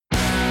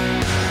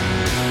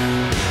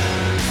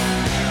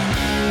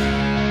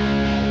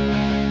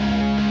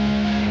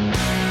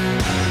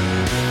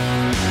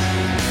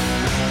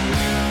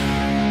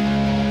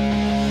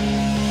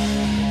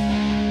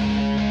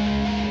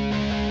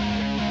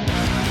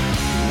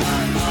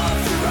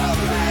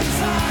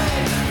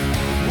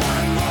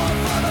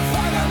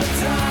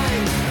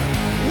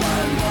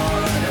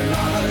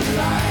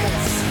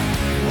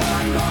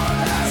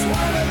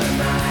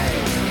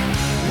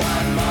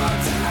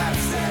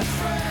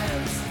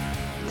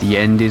The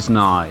end is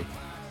nigh.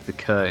 The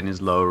curtain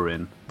is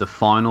lowering. The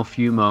final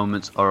few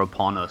moments are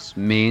upon us.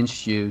 Me and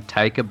Stu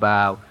take a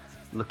bow,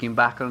 looking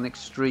back on an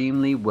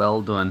extremely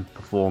well done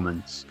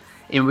performance.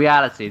 In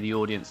reality, the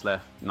audience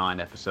left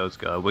 9 episodes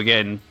ago. We're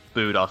getting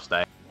booed off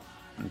stage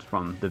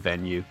from the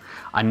venue.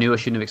 I knew I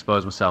shouldn't have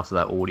exposed myself to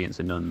that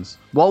audience of nuns.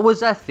 What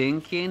was I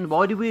thinking?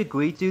 Why did we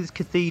agree to do this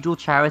cathedral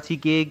charity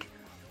gig?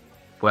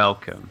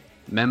 Welcome,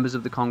 members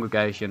of the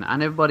congregation,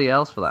 and everybody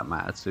else for that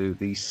matter, to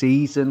the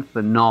season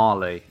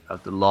finale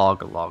of the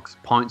Lager Logs.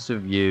 Points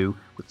of View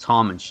with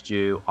Tom and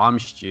Stu. I'm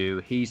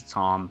Stu, he's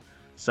Tom.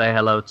 Say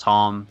hello,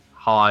 Tom.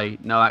 Hi.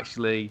 No,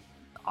 actually,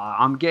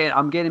 I'm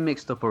getting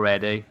mixed up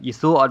already. You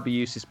thought I'd be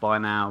used to this by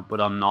now, but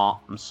I'm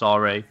not. I'm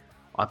sorry.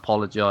 I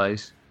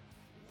apologise.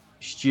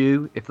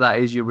 Stu, if that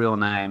is your real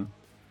name,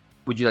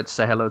 would you like to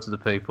say hello to the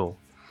people?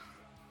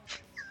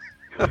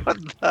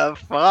 What the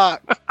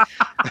fuck?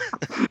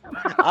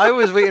 I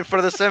was waiting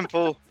for the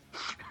simple,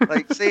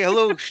 like, say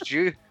hello,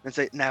 Stu, and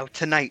say, now,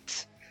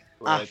 tonight,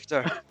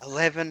 after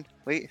 11,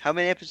 wait, how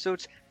many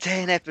episodes?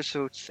 10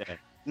 episodes.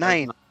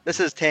 9. This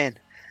is 10.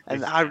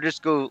 And I would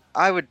just go,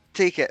 I would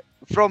take it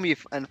from you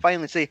and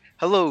finally say,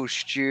 hello,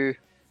 Stu.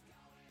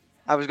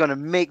 I was going to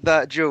make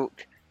that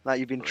joke that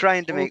you've been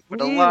trying to make for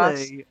the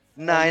last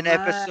 9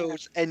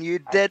 episodes, and you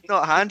did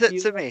not hand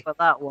it to me. For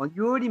that one,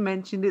 you already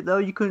mentioned it though.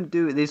 You couldn't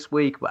do it this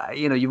week, but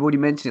you've already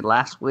mentioned it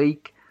last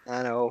week.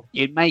 I know.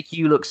 It'd make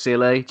you look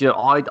silly. Do you know,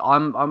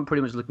 I'm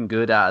pretty much looking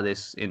good out of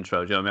this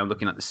intro. Do you know what I mean? I'm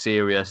looking at the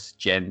serious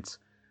gent,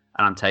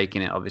 and I'm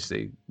taking it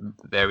obviously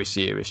very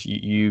serious.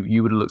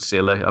 You would have looked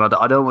silly, and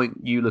I don't want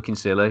you looking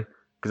silly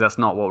because that's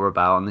not what we're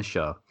about on this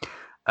show.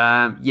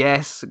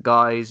 Yes,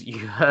 guys, you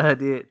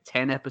heard it.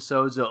 10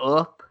 episodes are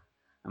up.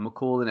 And we're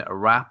calling it a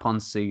wrap on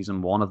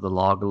season 1 of the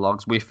Lager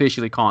Logs. We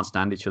officially can't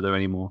stand each other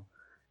anymore.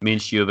 Me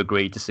and Stu have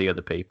agreed to see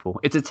other people.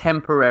 It's a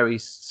temporary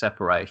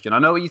separation. I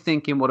know what you're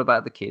thinking. What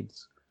about the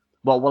kids?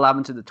 What will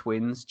happen to the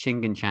twins,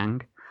 Ching and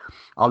Chang?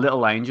 Our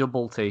little angel,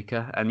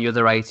 Baltica, and the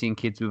other 18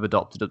 kids we've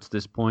adopted up to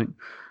this point?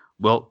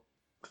 Well,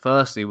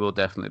 firstly, we'll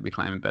definitely be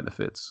claiming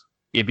benefits.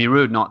 It'd be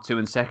rude not to.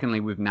 And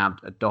secondly, we've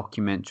nabbed a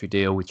documentary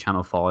deal with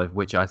Channel 5,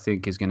 which I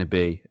think is going to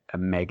be a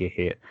mega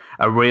hit.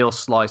 A real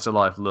slice of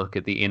life look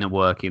at the inner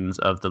workings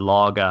of the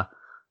larger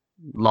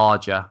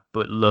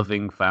but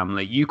loving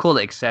family. You call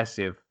it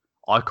excessive.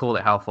 I call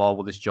it how far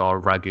will this jar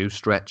of ragu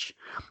stretch?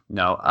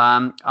 No,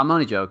 I'm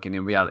only joking.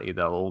 In reality,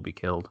 they'll all be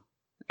killed,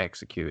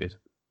 executed,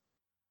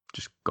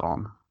 just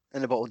gone.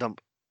 In a bottle dump.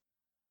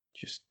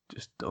 Just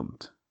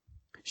dumped.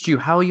 Stu,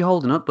 how are you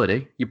holding up,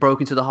 buddy? You broke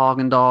into the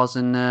Haagen-Dazs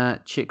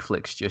and chick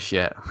flicks just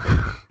yet.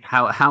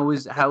 How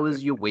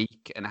was your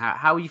week, and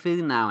how are you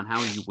feeling now, and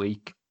how was your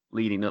week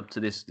leading up to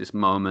this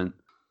moment?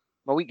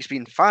 My week's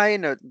been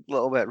fine. A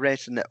little bit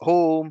resting at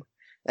home.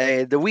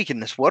 The week in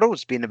this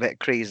world's been a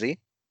bit crazy.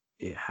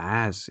 It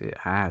has.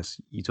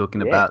 You're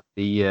talking about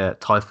the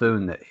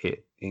typhoon that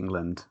hit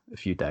England a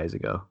few days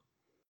ago.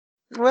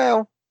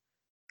 Well,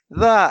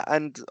 that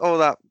and all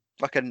that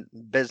fucking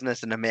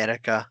business in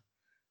America.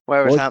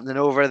 Where was happening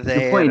over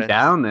there? You're pointing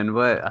down then.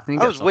 I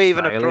think I was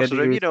waving across the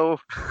room,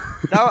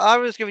 I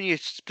was giving you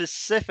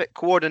specific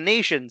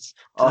coordinations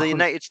to the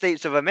United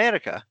States of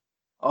America.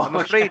 I'm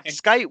afraid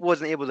Skype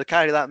wasn't able to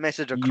carry that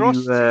message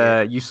across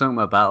to you. You sunk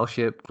my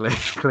battleship,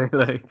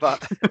 clearly.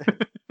 But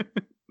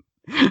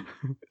yeah,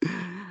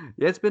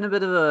 it's been a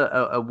bit of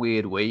a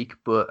weird week,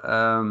 but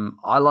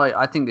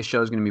I think the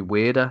show's going to be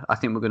weirder. I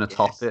think we're going to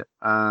top it.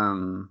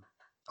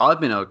 I've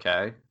been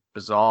okay.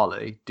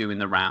 Bizarrely doing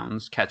the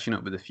rounds, catching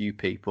up with a few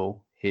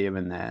people here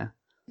and there,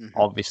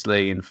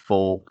 obviously in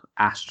full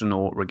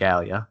astronaut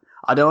regalia.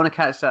 I don't want to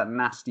catch that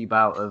nasty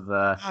bout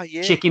of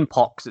chicken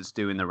pox that's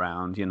doing the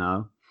round,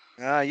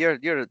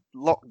 You're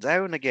locked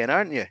down again,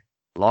 aren't you?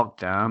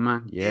 Locked down,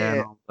 man.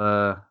 Yeah.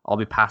 I'll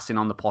be passing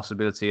on the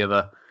possibility of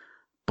a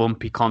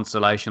bumpy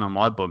consolation on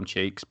my bum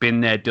cheeks. Been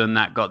there, done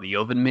that, got the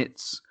oven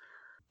mitts.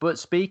 But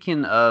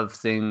speaking of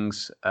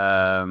things,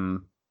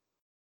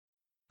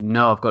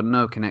 no, I've got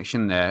no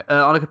connection there.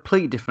 On a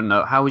completely different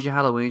note, how was your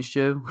Halloween,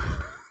 Stu?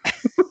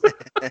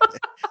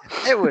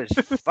 It was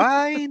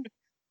fine.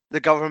 The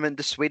government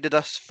dissuaded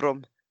us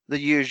from the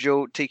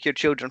usual take your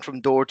children from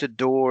door to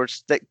door,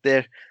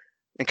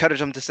 encourage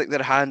them to stick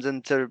their hands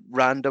into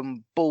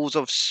random bowls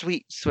of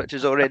sweets, which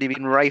has already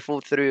been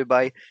rifled through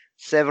by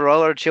several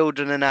other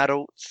children and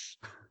adults.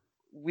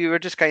 We were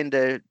just had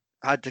to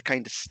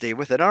stay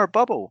within our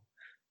bubble.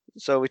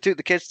 So we took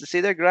the kids to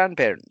see their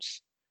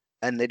grandparents,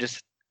 and they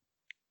just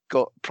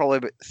got probably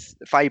about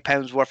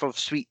 £5 worth of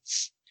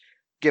sweets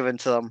given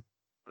to them.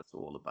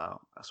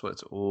 That's what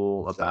it's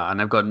all about. And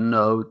I've got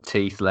no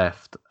teeth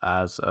left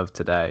as of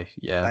today.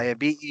 Yeah.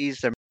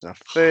 Diabetes, a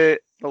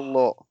foot, a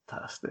lot.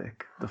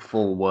 Fantastic. The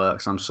full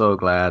works. I'm so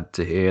glad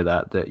to hear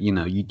that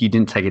you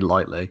didn't take it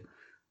lightly.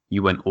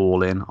 You went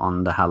all in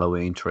on the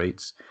Halloween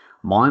treats.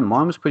 Mine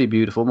was pretty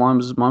beautiful. Mine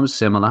was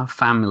similar,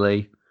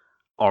 family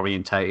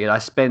orientated. I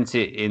spent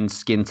it in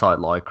skin tight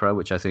lycra,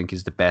 which I think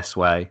is the best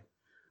way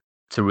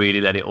to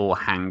really let it all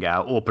hang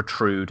out or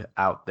protrude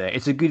out there.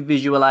 It's a good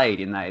visual aid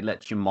in that it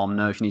lets your mom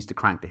know if she needs to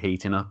crank the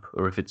heating up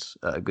or if it's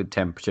at a good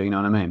temperature. You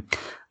know what I mean?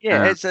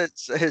 Yeah,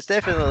 it's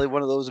definitely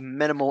one of those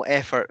minimal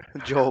effort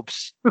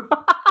jobs.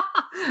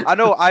 I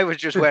know I was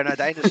just wearing a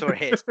dinosaur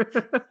head.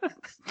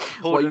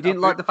 Well, you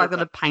didn't like the fact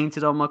that I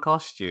painted on my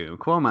costume?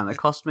 Come on, man. They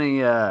cost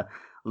me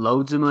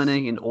loads of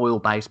money in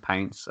oil-based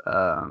paints.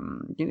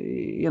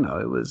 You know,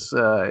 it was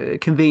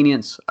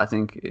convenience, I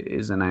think,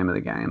 is the name of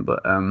the game.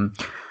 But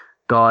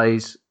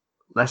guys,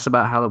 less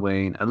about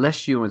Halloween,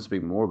 unless you want to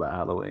speak more about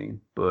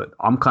Halloween. But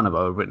I'm kind of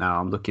over it now.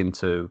 I'm looking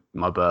to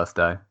my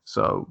birthday.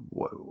 So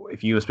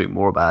if you want to speak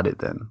more about it,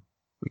 then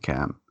we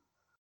can.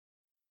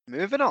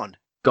 Moving on.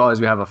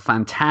 Guys, we have a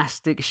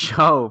fantastic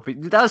show.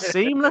 That was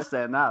seamless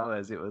then.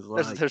 It was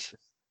like...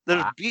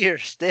 There's beer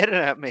staring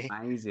at me.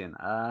 Amazing.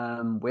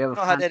 We have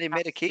not had any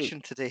medication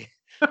today.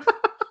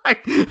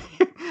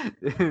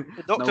 The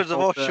doctors have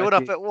all showed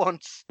up at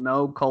once.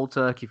 No cold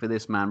turkey for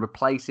this man.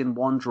 Replacing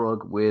one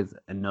drug with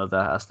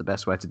another. That's the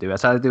best way to do it.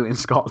 That's how they do it in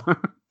Scotland.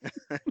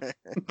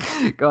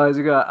 Guys,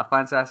 we've got a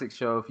fantastic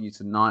show for you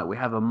tonight. We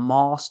have a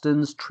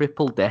Marston's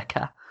triple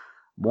decker.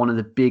 One of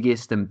the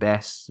biggest and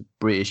best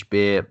British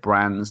beer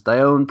brands. They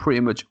own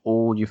pretty much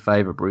all your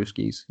favourite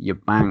brewskis. Your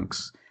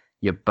Banks,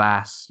 your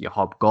Bass, your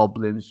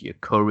Hobgoblins, your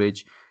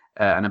Courage,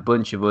 and a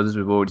bunch of others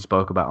we've already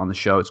spoke about on the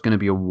show. It's going to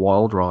be a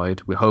wild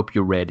ride. We hope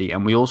you're ready.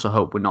 And we also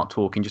hope we're not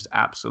talking just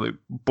absolute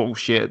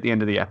bullshit at the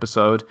end of the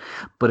episode.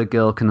 But a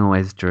girl can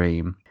always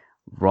dream.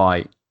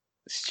 Right,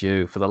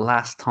 Stu, for the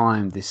last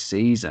time this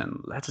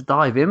season, let's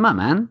dive in, my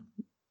man.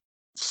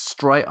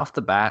 Straight off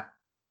the bat,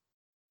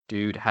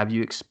 dude, have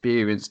you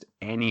experienced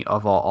any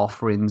of our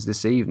offerings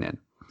this evening?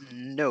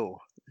 No,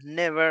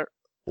 never.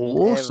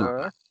 Awesome.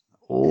 Ever,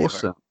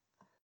 awesome. ever.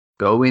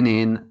 Going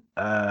in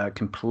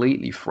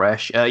completely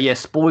fresh. Yeah,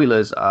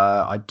 spoilers.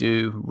 I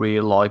do really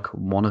like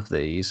one of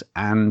these,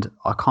 and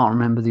I can't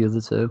remember the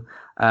other two.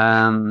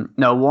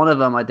 No, one of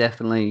them I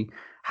definitely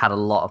had a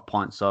lot of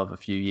pints of a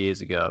few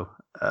years ago.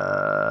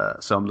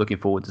 So I'm looking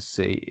forward to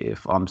see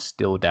if I'm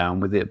still down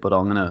with it, but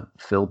I'm going to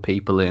fill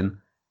people in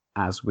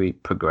as we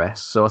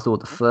progress. So I thought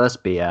the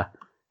first beer,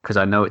 because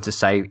I know it's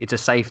a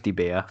safety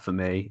beer for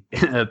me,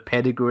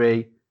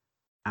 Pedigree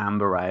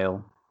Amber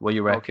Ale. What do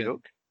you reckon?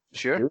 Okay.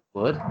 Sure.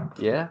 Would,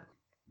 yeah.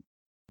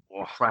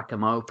 Oh. Crack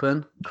them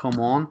open. Come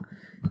on.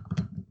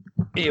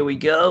 Here we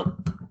go.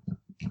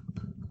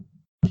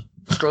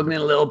 Struggling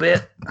a little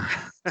bit.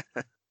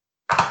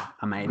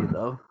 I made it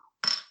though.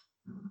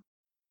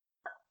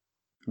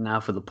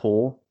 Now for the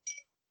pour.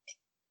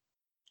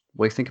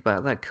 What do you think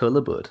about that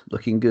colour, bud?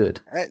 Looking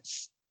good.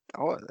 Is it?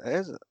 What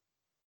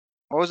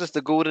was this?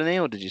 The golden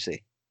ale? Did you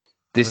say?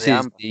 This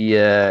is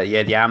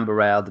the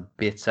amber ale, the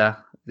bitter.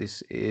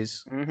 This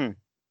is. Mm-hmm.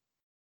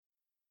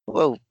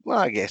 Well,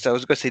 I guess I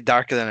was going to say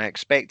darker than I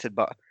expected,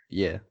 but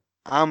yeah,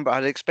 amber.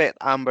 I'd expect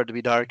amber to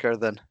be darker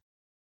than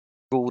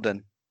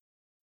golden.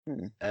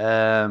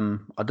 I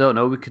don't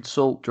know. We could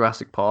salt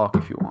Jurassic Park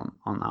if you want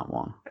on that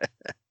one.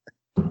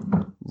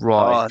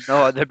 Right. Oh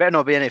no, there better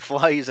not be any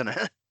flies in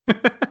it.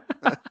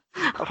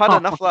 I've had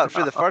enough of that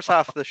through the first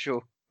half of the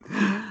show.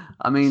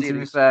 I mean, to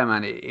be fair,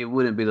 man, it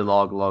wouldn't be the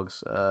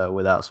logs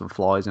without some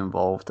flies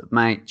involved.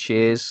 Mate,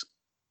 cheers.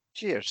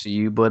 Cheers. To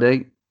you,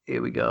 buddy.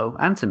 Here we go.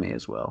 And to me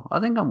as well. I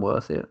think I'm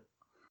worth it.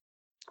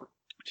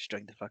 Just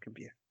drink the fucking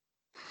beer.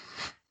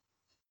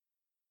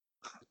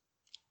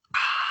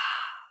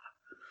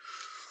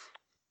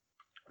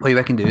 What do you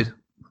reckon, dude?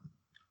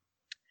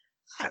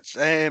 That's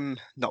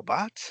not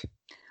bad.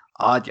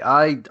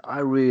 I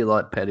really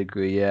like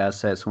Pedigree. Yeah, I'd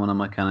say it's one of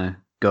my kind of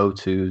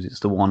go-tos. It's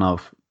the one I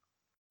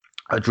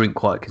drink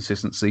quite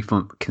consistently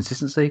from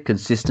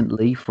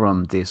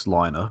this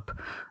lineup.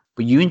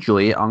 But you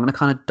enjoy it. I'm going to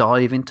kind of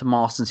dive into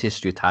Marston's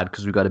history a tad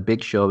because we've got a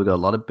big show. We've got a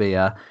lot of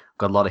beer. We've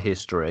got a lot of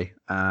history.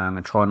 I'm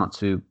going to try not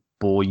to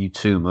bore you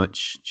too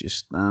much.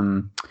 Just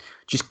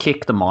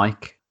kick the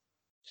mic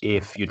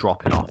if you're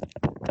dropping off.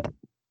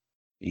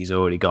 He's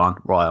already gone.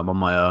 Right, I'm on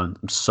my own.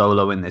 I'm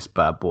soloing this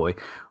bad boy.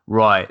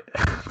 Right,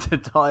 to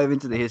dive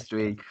into the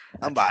history.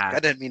 I'm back.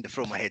 I didn't mean to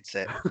throw my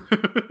headset.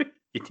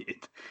 You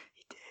did.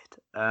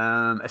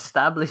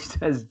 Established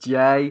as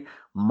J.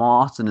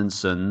 Marston and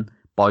Son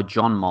by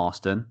John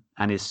Marston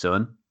and his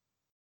son.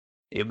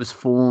 It was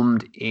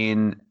formed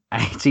in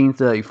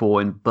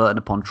 1834 in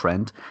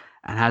Burton-upon-Trent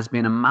and has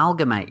been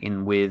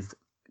amalgamating with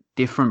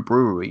different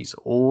breweries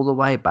all the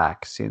way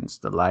back since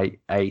the late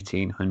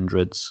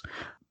 1800s.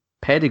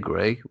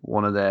 Pedigree,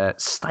 one of their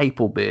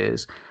staple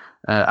beers,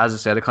 as I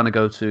said, I kind of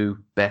go to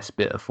best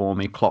bitter for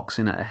me, clocks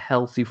in at a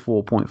healthy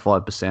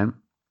 4.5%.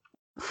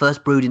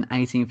 First brewed in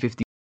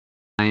 1850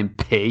 name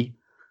P,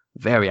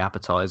 very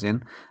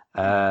appetizing.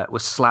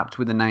 Was slapped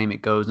with the name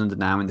it goes under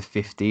now in the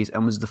 50s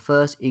and was the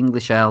first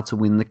English ale to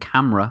win the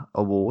Camera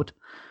Award.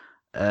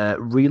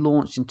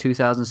 Relaunched in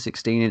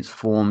 2016 in its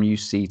form you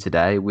see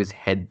today with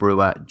head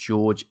brewer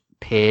George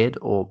Peard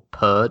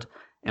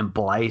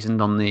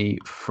emblazoned on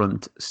the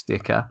front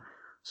sticker.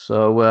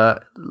 So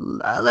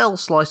a little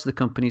slice of the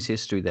company's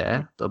history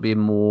there. There'll be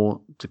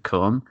more to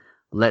come.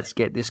 let's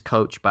get this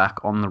coach back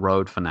on the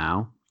road for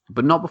now,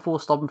 but not before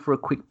stopping for a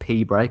quick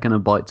pee break and a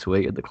bite to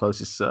eat at the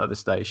closest service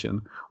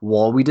station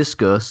while we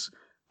discuss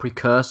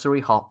precursory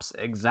hops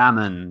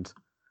examined.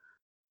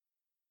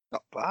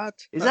 Not bad.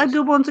 Is that a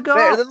good one to go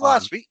better out than on?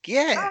 last week?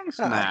 Yeah. Thanks,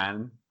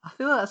 man. I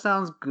feel that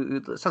sounds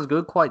good. That sounds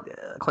good. Quite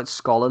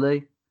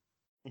scholarly.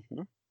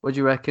 Mm-hmm. What do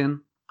you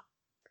reckon?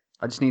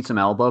 I just need some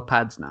elbow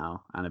pads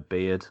now and a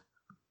beard.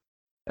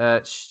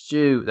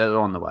 Stu, they're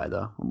on the way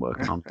though. I'm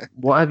working on.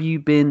 What have you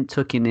been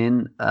tucking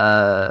into?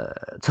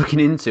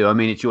 I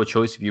mean, it's your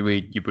choice if you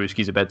read your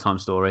Brewski's a bedtime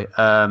story.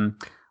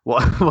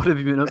 What have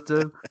you been up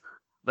to?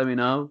 Let me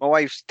know. My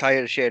wife's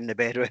tired of sharing the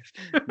bed with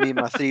me and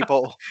my 3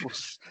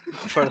 bottles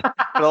for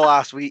the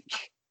last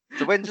week.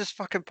 So when's this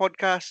fucking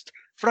podcast?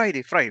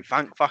 Friday.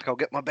 Thank fuck, I'll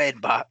get my bed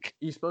back.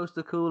 You're supposed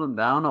to cool them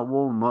down, not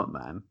warm them up,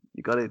 man.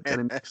 You got it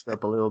mixed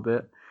up a little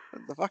bit.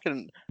 The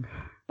fucking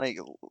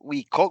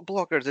wee cock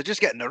blockers, they're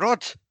just getting the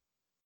rod.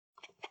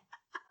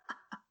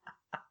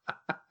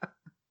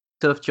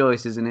 Tough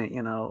choice, isn't it?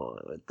 You know,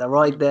 they're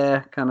right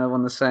there, kind of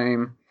on the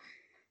same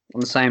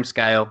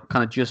scale,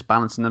 kind of just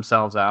balancing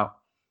themselves out.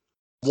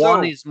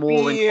 One is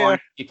more inclined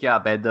to kick you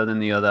out of bed though than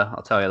the other.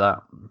 I'll tell you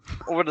that.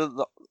 Over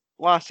the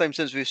last time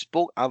since we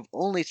spoke, I've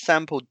only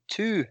sampled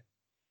two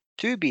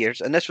beers,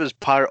 and this was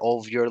part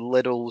of your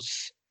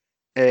Lidl's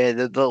the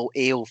little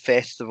ale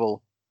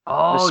festival.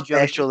 Oh, the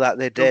special that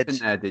they did. In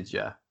there, did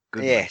you?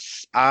 Good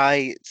yes, man.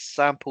 I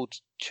sampled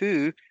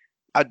 2.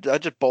 I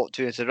just bought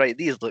 2 and said, right,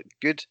 these look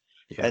good.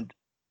 Yeah. And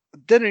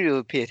didn't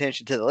really pay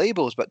attention to the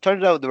labels, but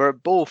turned out they were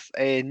both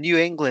New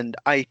England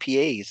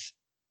IPAs.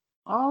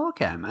 Oh,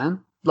 okay, man.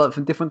 Like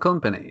from different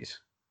companies?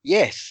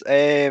 Yes.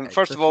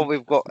 First of all,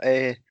 we've got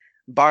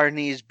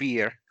Barney's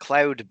Beer,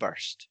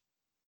 Cloudburst.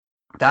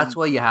 That's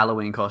where your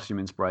Halloween costume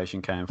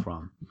inspiration came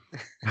from.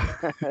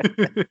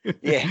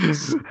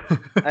 Yes.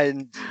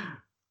 And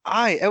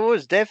it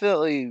was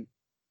definitely,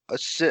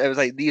 it was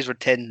like these were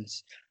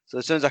tins. So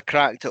as soon as I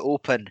cracked it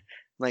open,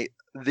 like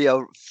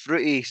the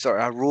fruity sort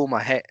of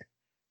aroma hit.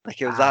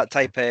 Like it was that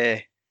type of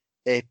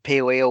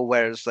pale ale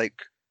where it's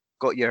like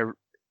got your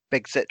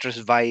big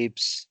citrus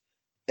vibes.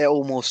 It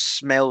almost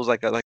smells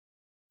like a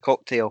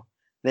cocktail.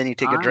 Then you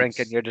take a drink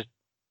and you're just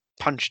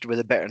punched with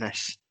the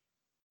bitterness.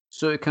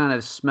 So it kind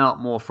of smelt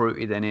more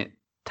fruity than it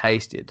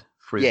tasted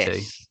fruity.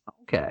 Yes.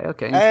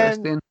 Okay,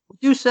 interesting. We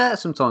do say that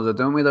sometimes,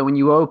 don't we? Though when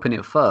you open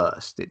it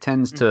first, it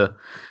tends to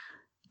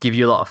give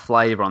you a lot of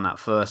flavour on that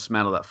first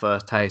smell or that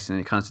first taste, and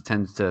it kind of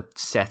tends to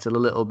settle a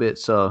little bit.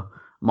 So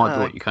might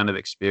be what you're kind of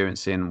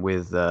experiencing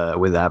with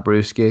that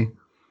brewski.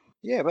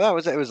 Yeah, but that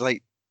was it. It was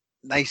like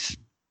nice,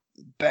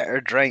 bitter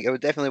drink. It was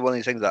definitely one of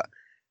these things that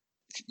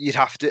you'd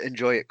have to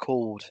enjoy it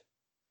cold.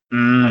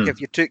 Like if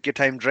you took your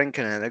time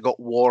drinking it and it got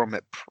warm,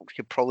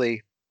 you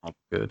probably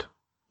good.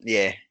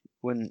 Yeah,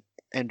 wouldn't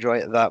enjoy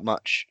it that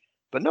much.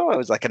 But no, it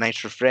was like a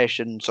nice,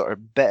 refreshing sort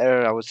of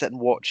bitter. I was sitting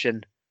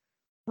watching,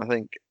 I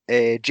think,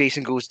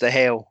 Jason Goes to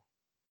Hell.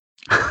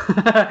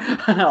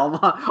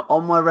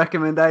 on my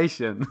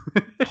recommendation.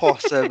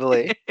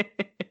 Possibly.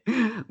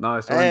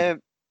 Nice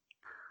one.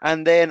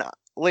 And then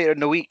later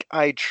in the week,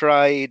 I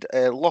tried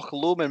Loch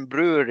Lomond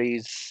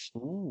Brewery's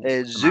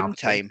Zoom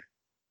Time.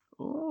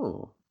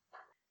 Oh.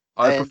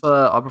 I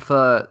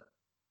prefer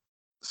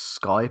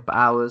Skype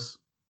hours.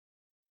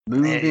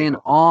 Moving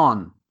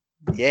on.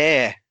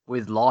 Yeah.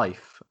 With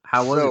life.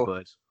 How was it,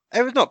 bud?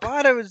 It was not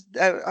bad.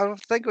 I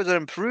think it was an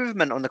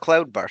improvement on the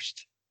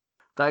Cloudburst.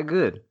 That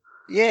good?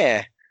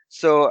 Yeah.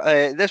 So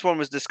this one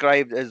was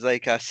described as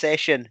like a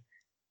session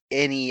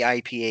any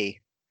IPA.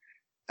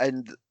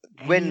 And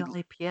when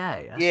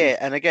IPA? Yeah,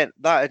 and again,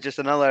 that is just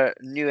another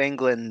New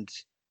England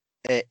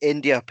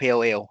India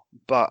Pale Ale.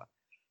 But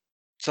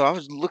so I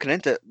was looking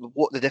into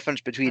what the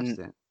difference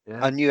between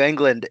a New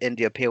England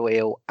India Pale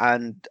Ale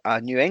and a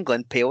New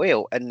England Pale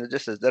Ale, and there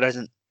just is there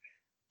isn't.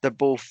 They're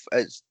both.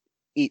 It's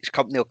each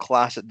company will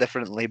class it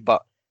differently,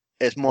 but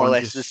it's more or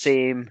less the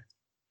same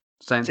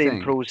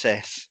thing.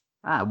 Process.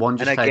 One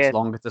just takes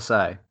longer to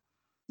say.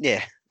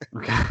 Yeah.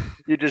 Okay.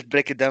 You just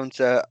break it down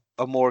to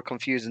a more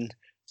confusing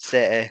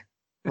set of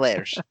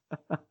letters.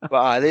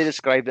 But they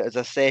described it as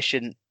a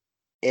session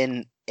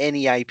in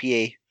any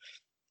IPA.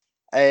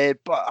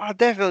 But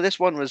definitely this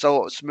one was a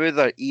lot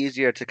smoother,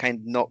 easier to kind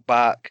of knock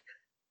back.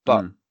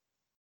 But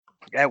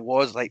it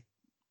was like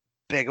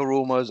big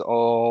aromas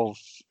of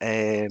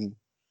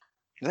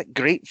like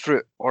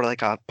grapefruit or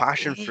like a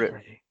passion fruit.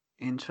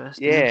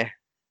 Interesting. Yeah.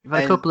 You've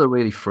had a couple of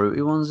really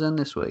fruity ones in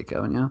this week,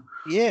 haven't you?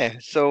 Yeah,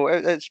 so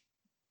it's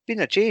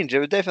been a change. It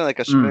was definitely like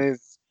a smooth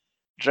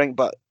drink,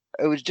 but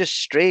it was just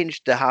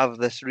strange to have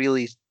this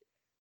really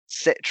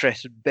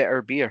citrus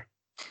bitter beer.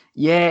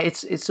 Yeah,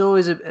 it's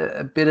always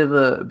a bit of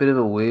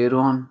a weird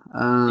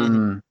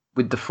one.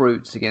 With the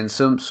fruits again,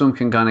 some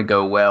can kind of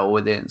go well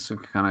with it, and some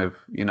can kind of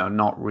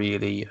not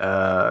really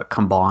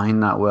combine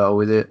that well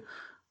with it.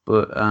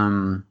 But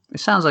it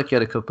sounds like you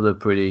had a couple of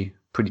pretty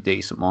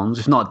decent ones.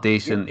 If not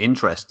decent,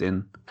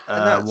 interesting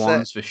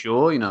ones for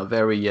sure.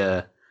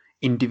 Very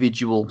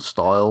individual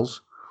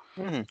styles.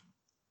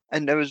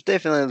 And it was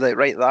definitely like,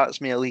 right,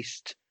 that's my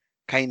least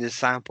kind of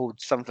sampled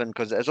something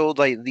because it's all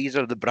like these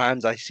are the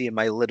brands I see in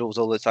my Lidl's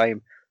all the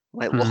time,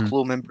 like Loch Mhm.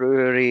 Lomond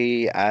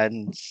Brewery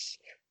and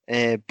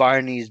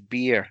Barney's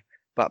Beer.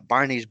 But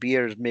Barney's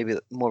Beer is maybe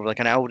more of like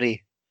an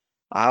Aldi.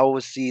 I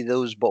always see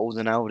those bottles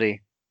in Aldi.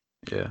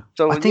 Yeah, I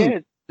So think yeah,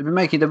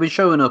 they've been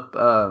showing up.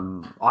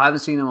 I haven't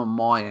seen them on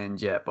my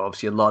end yet, but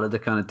obviously a lot of the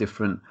kind of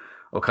different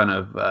or kind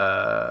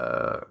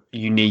of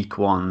unique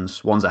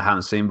ones I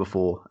haven't seen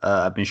before,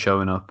 have been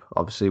showing up.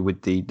 Obviously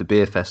with the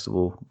beer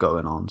festival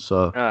going on,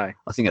 so aye,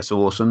 I think that's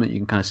awesome that you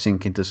can kind of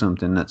sink into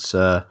something that's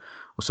or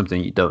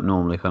something you don't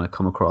normally kind of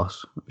come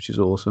across, which is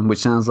awesome. Which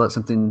sounds like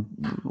something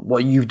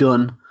what you've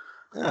done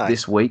aye.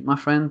 this week, my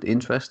friend.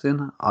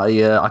 Interesting.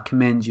 I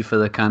commend you for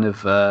the kind of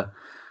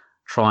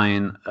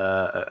trying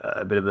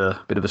a bit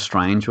of a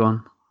strange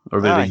one or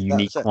a bit of a Aye, that's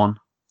unique it. one.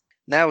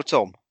 Now,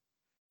 Tom,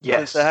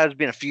 since it Yes. has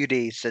been a few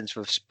days since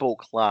we've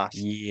spoke last,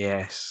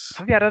 Yes.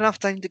 have you had enough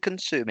time to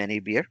consume any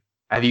beer?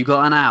 Have you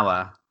got an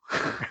hour?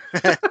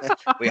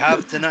 We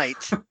have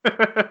tonight.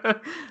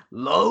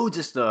 Loads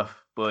of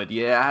stuff, but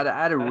yeah,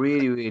 I had a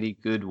really really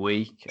good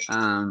week.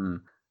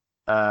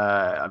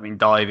 I mean,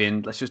 dive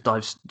in. Let's just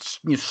dive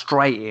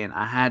straight in.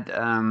 I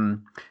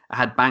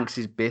had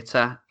Banks's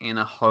Bitter in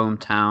a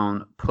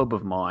hometown pub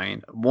of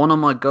mine. One of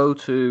my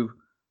go-to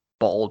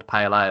bottled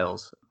pale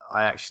ales.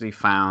 I actually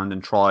found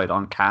and tried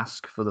on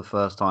cask for the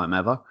first time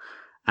ever.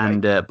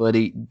 Right. And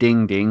buddy,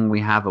 ding ding, we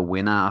have a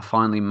winner. I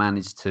finally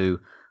managed to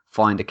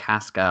find a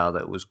cask ale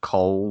that was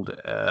cold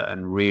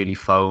and really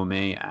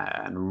foamy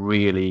and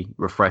really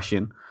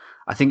refreshing.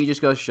 I think it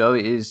just goes to show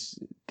it is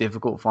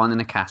difficult finding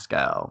a cask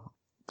ale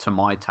to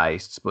my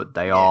tastes, but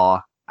they Yeah.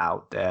 are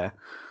out there.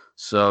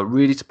 So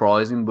really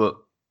surprising, but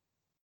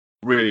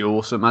really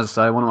awesome. As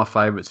I say, one of my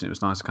favourites, and it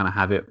was nice to kind of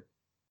have it,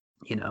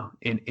 in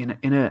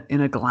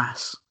a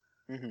glass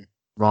Hmm.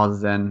 rather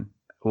than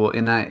well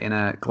in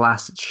a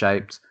glass that's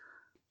shaped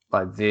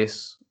like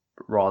this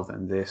rather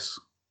than this.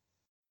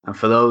 And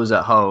for those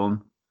at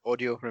home,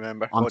 Audio,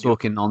 remember, I'm audio.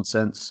 talking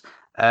nonsense.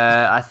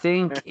 I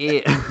think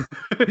it.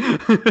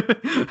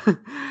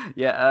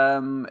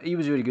 Yeah, he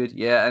was really good.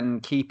 Yeah,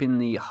 and keeping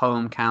the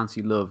home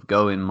county love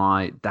going.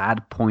 My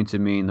dad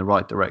pointed me in the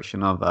right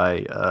direction of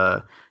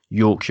a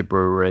Yorkshire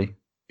brewery.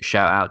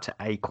 Shout out to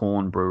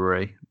Acorn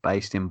Brewery,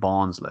 based in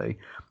Barnsley.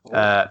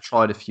 Oh,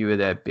 Tried a few of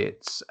their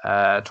bits.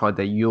 Tried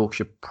their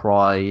Yorkshire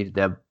Pride,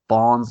 their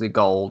Barnsley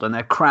Gold, and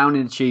their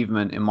crowning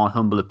achievement, in my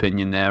humble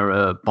opinion,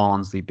 their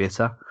Barnsley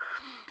Bitter.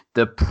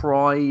 The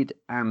Pride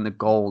and the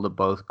Gold are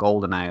both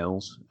golden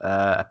ales,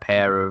 a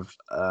pair of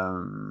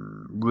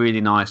really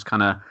nice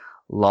kind of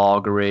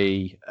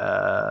lagery,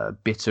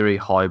 bittery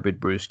hybrid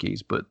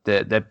brewskis. But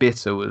their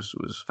bitter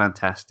was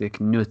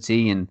fantastic,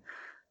 nutty and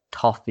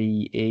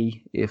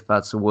toffee-y, if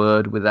that's a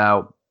word,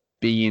 without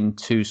being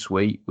too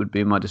sweet would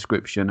be my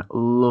description.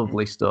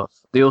 Lovely stuff.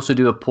 They also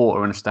do a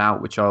porter and a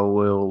stout, which I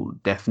will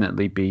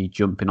definitely be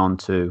jumping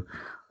onto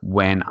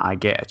when I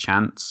get a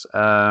chance.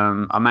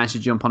 I managed to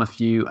jump on a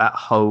few at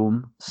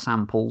home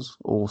samples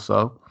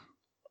also.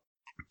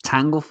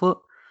 Tanglefoot,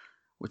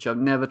 which I've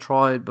never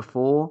tried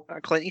before.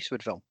 a Clint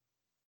Eastwood film.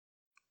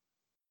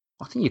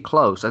 I think you're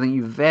close. I think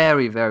you're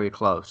very, very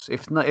close.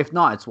 If not,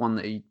 it's one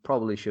that you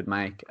probably should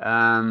make.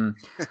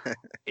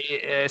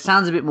 It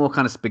sounds a bit more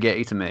kind of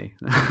spaghetti to me.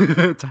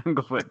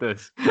 Tanglefoot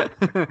does,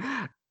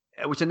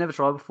 which I never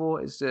tried before.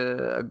 It's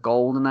a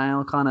golden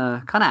ale, kind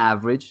of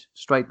average,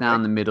 straight down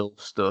Right. the middle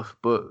stuff,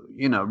 but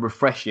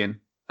refreshing.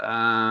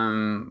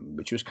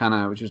 Which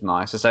was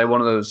nice. I say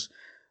one of those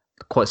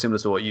quite similar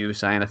to what you were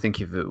saying. I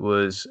think if it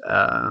was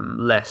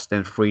less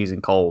than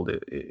freezing cold,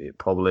 it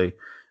probably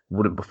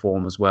wouldn't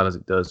perform as well as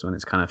it does when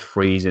it's kind of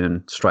freezing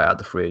and straight out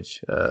the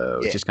fridge,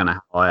 which Yeah. is kind of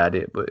how I had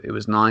it. But it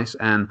was nice.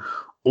 And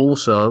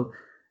also,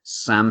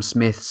 Sam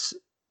Smith's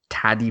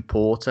Taddy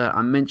Porter.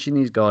 I mentioned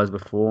these guys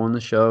before on the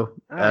show.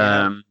 Ah,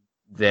 yeah. Is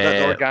that the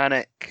They're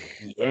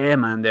organic? yeah,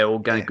 man, they're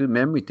organic. Yeah. Good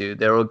memory, dude.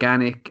 They're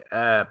organic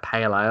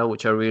pale ale,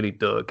 which I really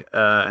dug.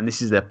 And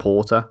this is their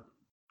porter.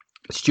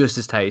 It's just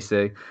as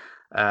tasty.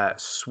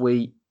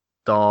 Sweet,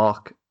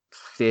 dark,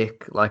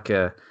 thick, like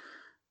a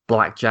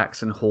Black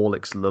Jackson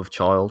Horlick's love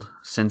child.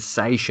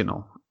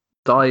 Sensational.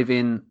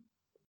 Diving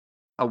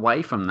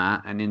away from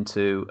that and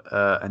into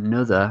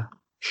another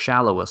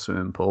shallower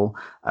swimming pool.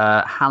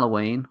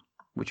 Halloween,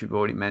 which we've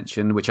already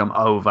mentioned, which I'm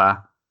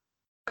over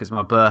because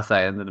my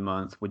birthday end of the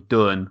month. We're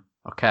done.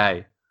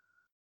 Okay.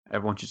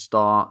 Everyone should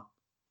start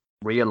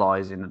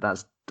realizing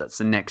that that's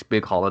the next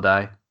big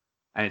holiday.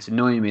 And it's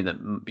annoying me that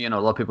a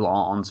lot of people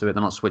aren't onto it.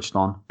 They're not switched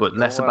on. But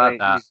less Don't about worry,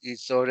 that.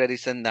 he's already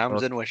sent the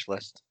Amazon wish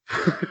list.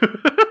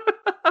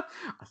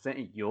 I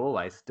think you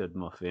always stood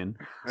muffin.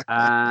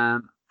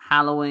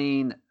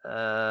 Halloween,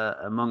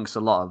 amongst a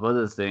lot of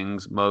other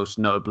things, most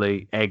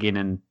notably egging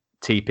and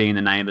TPing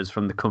the neighbours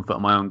from the comfort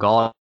of my own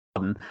garden.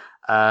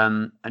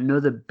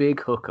 Another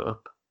big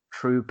hookup,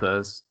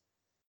 Troopers,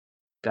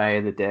 Day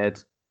of the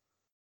Dead.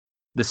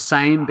 The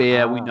same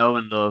beer we know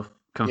and love,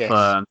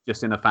 confirmed,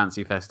 just in a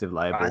fancy festive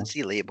label.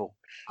 Fancy label.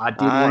 I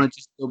did Aye. want to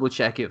just double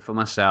check it for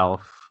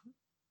myself.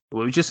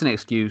 Well, it was just an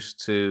excuse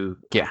to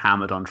get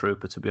hammered on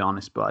Trooper, to be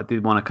honest. But I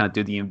did want to kind of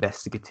do the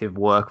investigative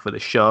work for the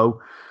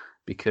show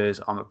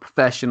because I'm a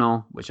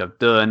professional, which I've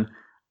done.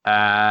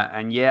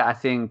 And yeah, I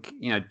think,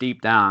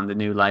 deep down, the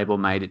new label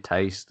made it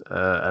taste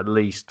at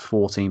least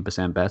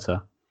 14%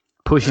 better.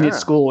 Pushing its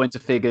score into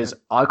figures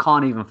I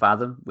can't even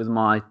fathom with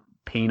my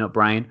peanut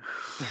brain.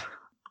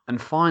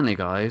 And finally,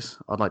 guys,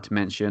 I'd like to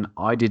mention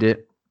I did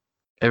it.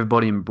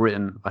 Everybody in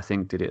Britain, I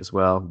think, did it as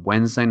well.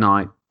 Wednesday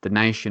night, the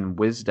nation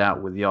whizzed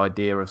out with the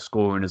idea of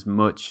scoring as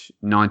much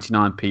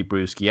 99p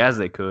brewski as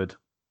they could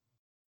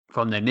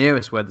from their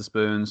nearest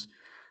Wetherspoons.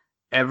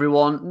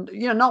 Everyone,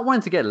 not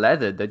wanting to get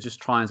leathered, they're just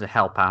trying to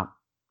help out,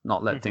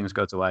 not let things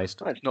go to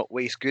waste. Let's not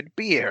waste good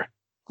beer.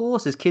 Of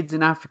course, there's kids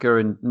in Africa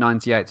in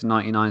 98 to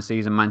 99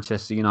 season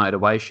Manchester United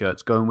away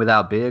shirts going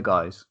without beer,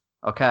 guys.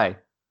 Okay.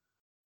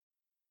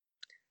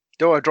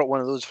 Don't I drop one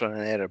of those from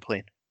an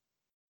aeroplane?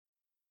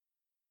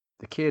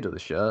 The kid or the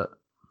shirt?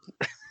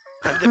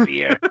 And the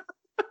beer.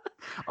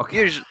 Okay.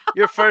 Here's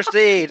your first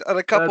aid and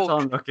a couple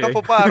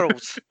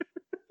barrels.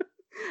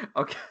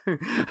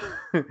 Okay.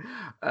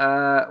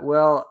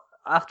 Well,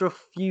 after a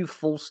few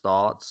full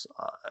starts,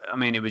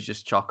 it was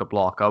just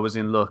chock-a-block. I was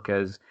in luck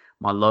as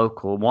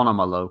one of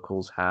my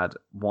locals had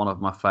one of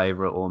my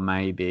favourite, or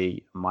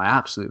maybe my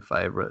absolute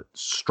favourite,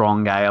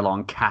 strong ale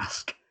on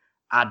cask,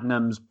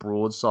 Adnams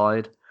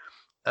Broadside.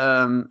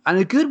 And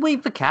a good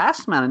week for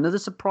cask, man. Another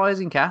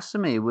surprising cask to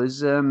me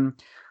was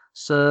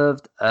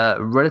served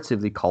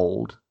relatively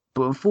cold.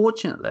 But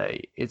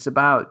unfortunately, it's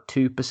about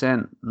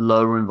 2%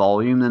 lower in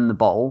volume than the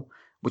bottle,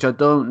 which I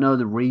don't know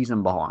the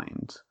reason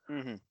behind.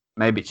 Mm-hmm.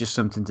 Maybe it's just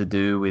something to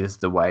do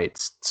with the way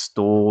it's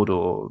stored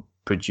or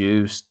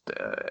produced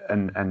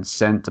and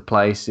sent to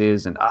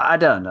places. And I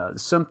don't know.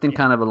 There's something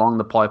kind of along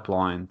the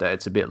pipeline that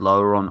it's a bit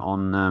lower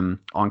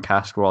on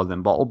cask rather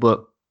than bottle.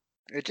 But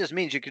it just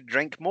means you could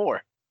drink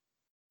more.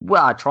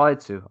 Well, I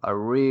tried to. I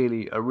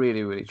really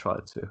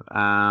tried to.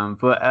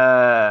 But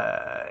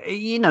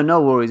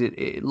no worries.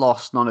 It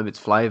lost none of its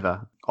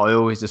flavour. I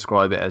always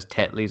describe it as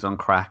Tetley's on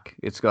crack.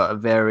 It's got a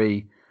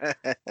very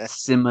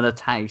similar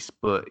taste,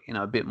 but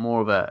a bit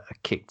more of a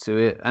kick to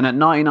it. And at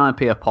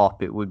 99p a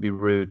pop, it would be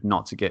rude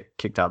not to get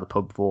kicked out of the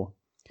pub for.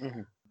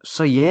 Mm-hmm.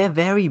 So yeah,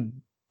 very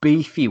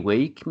beefy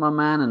week, my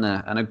man,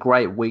 and a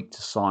great week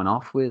to sign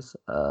off with.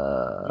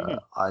 I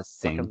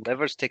think. Fucking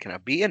liver's taking a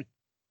beating.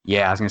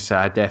 Yeah, I was going to say,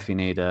 I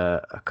definitely need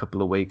a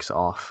couple of weeks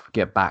off,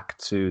 get back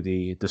to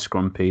the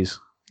scrumpies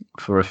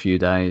for a few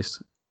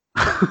days.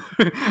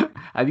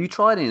 Have you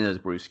tried any of those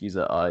brewskis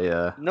that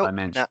I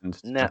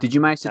mentioned? No, did you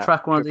manage to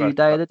track one of the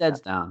Day of the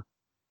Deads down?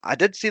 I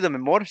did see them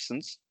in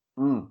Morrison's.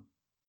 And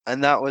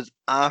that was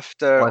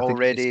after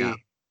already...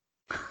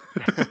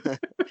 that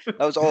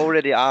was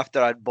already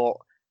after I'd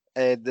bought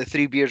the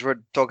 3 beers we're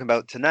talking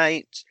about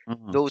tonight.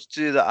 Mm-hmm. Those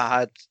 2 that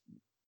I had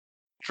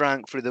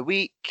drank for the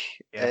week.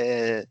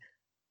 Yeah.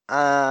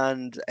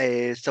 And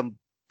some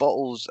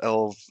bottles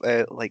of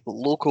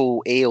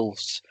local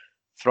ales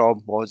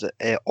from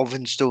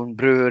Ovenstone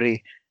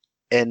Brewery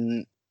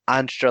in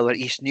Anstruther,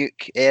 East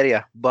Neuk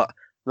area, but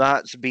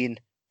that's been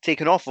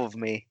taken off of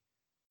me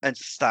and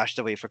stashed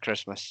away for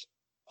Christmas.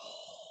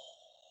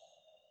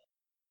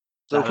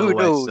 So who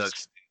knows?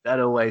 Sucks. That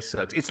always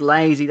sucks. It's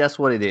lazy. That's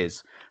what it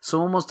is.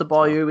 Someone wants to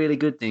buy you a really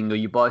good thing, or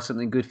you buy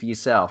something good for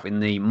yourself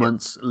in the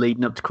months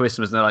leading up to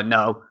Christmas, and they're like,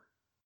 no.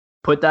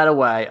 Put that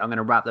away. I'm going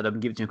to wrap that up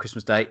and give it to you on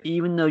Christmas Day,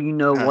 even though you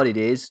know what it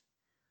is.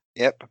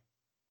 Yep.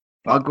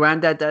 My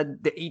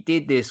granddad, he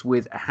did this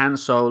with a Han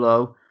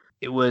Solo.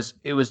 It was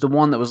the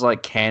one that was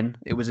like Ken.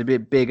 It was a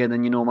bit bigger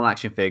than your normal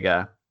action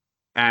figure.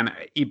 And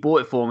he bought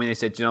it for me. And he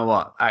said, you know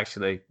what?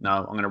 Actually, no,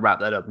 I'm going to wrap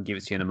that up and give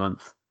it to you in a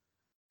month.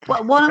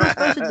 What am I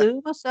supposed to do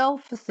with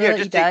myself for 30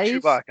 just days?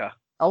 Take Chewbacca.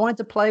 I wanted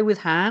to play with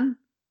Han.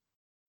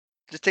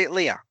 Just take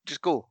Leia.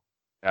 Just go.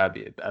 That'd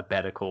be a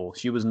better call.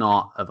 She was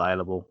not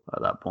available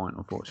at that point,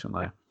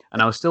 unfortunately.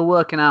 And I was still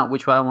working out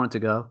which way I wanted to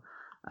go.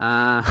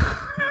 But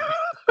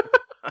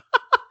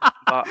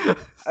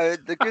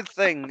the good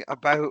thing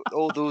about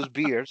all those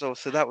beers, so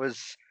that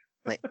was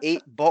like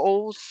 8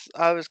 bottles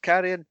I was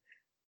carrying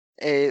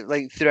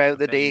throughout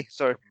the day.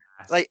 So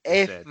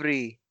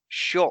every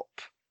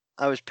shop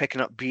I was picking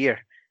up beer.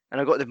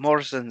 And I got the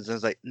Morrison's and I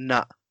was like,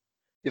 nah,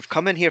 you've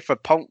come in here for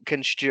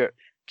pumpkin, Stuart.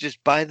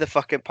 Just buy the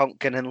fucking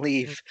pumpkin and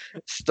leave.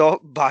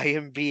 Stop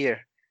buying beer.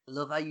 I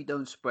love how you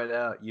don't spread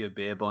out your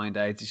beer buying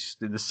days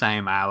just in the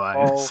same hour.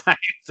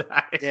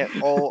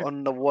 All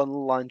on the one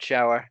lunch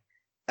hour.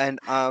 And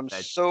I'm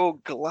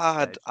so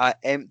glad I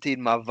emptied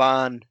my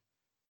van.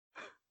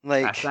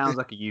 That sounds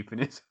like a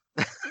euphemism.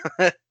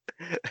 The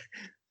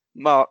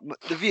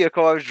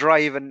vehicle I was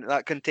driving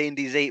that contained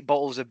these 8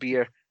 bottles of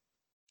beer.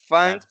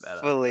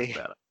 Thankfully,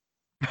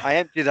 I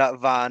emptied that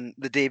van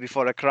the day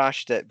before I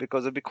crashed it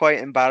because it'd be quite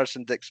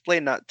embarrassing to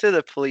explain that to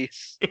the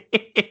police.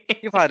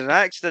 You've had an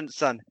accident,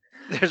 son.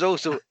 There's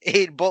also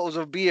 8 bottles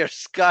of beer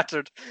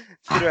scattered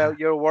throughout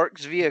your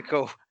works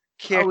vehicle.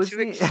 Care to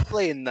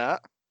explain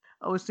that?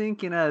 I was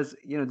thinking do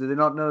they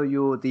not know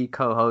you're the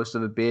co-host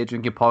of a beer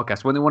drinking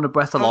podcast when they want to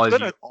breathalyze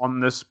you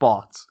on the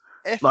spot?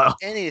 if Like, on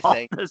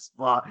anything, the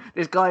spot.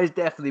 This guy has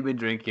definitely been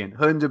drinking,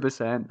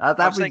 100%. That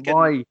I was was thinking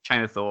my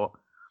chain of thought.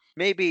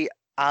 maybe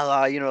a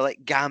la,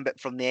 like Gambit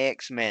from the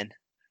X-Men.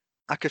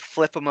 I could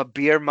flip him a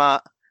beer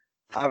mat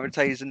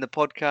advertising the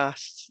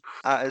podcast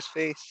at his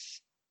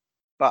face.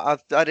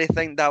 But I do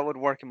think that would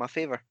work in my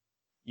favour.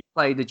 You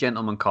played the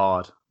gentleman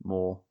card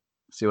more.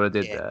 See what I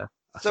did Yeah. there?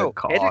 I So, said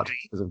card pedigree.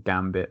 because of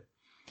Gambit.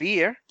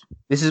 Beer.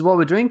 This is what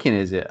we're drinking,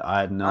 is it?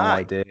 I had no Aye.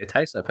 idea. It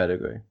tastes like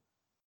pedigree.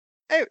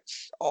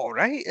 It's all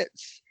right.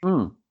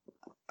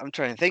 I'm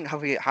trying to think.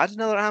 Have we had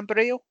another amber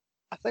ale?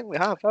 I think we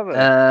have,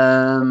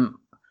 haven't we?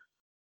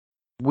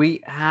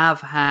 We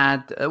have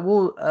had,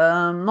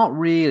 not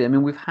really. I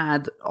mean, we've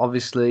had,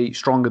 obviously,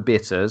 stronger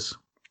bitters.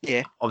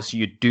 Yeah. Obviously,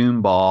 your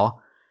Doom Bar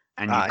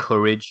and your Aye.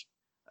 Courage.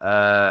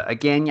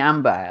 Again, your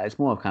amber ale, it's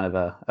more of kind of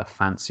a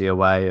fancier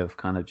way of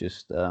kind of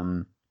just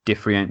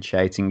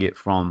differentiating it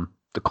from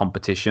the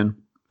competition.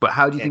 But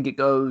how do you think it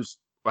goes?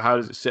 Or how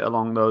does it sit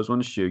along those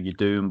ones, Stu? Your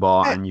Doom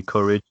Bar and your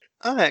Courage?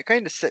 It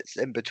kind of sits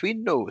in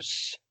between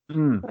those.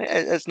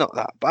 It's not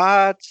that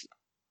bad.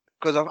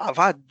 Because I've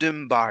had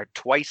Doom Bar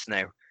twice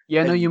now.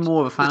 Yeah, I know you're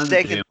more of a fan of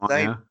the Doom,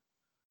 aren't you?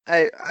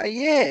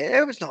 Yeah,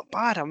 it was not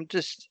bad. I'm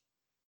just,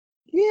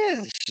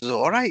 this is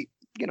all right.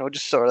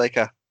 Just sort of like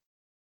a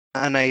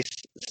nice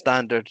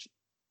standard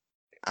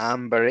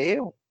amber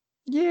ale.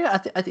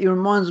 Yeah, it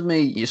reminds me.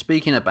 You're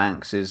speaking of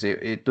Banks,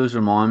 it does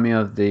remind me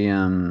of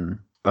the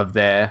of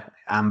their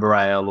amber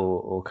ale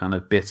or kind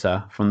of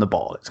bitter from the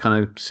bottle. It's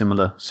kind of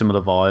similar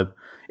vibe.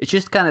 It's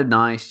just kind of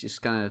nice,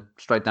 just kind of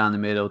straight down the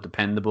middle,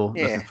 dependable,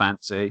 nothing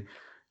fancy,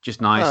 just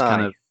nice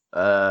kind of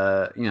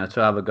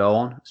to have a go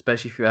on,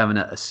 especially if you're having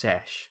a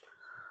sesh.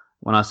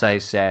 When I say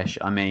sesh,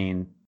 I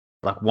mean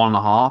like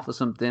 1.5 or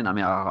something. I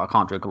mean, I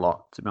can't drink a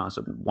lot, to be honest.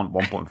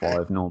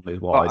 1.5 normally is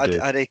what I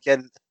do. I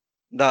reckon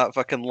that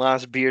fucking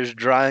last beer's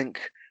drank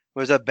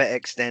was a bit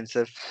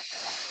extensive.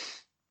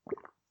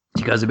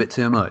 You guys a bit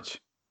too much?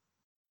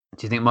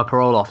 Do you think my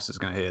parole officer's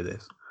going to hear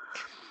this?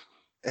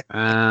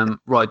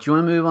 Right, do you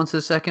want to move on to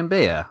the second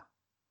beer?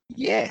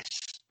 Yes.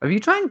 Have you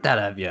drank that,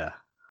 have you?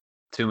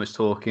 Too much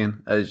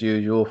talking, as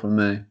usual, from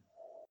me.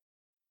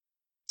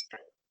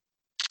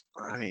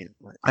 I mean,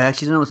 I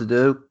actually don't know what to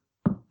do,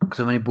 because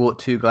I've only bought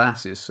 2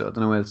 glasses, so I don't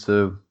know whether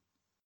to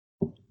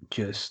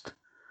just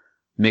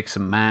mix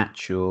and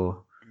match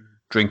or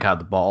drink out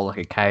the bottle like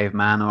a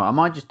caveman, or I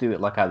might just do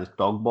it like out of this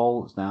dog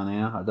bowl that's down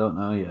here. I don't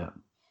know yet.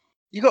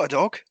 You got a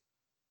dog?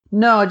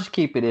 No, I just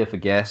keep it here for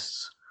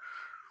guests.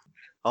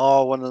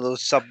 Oh, one of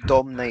those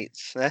subdom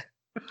nights, eh?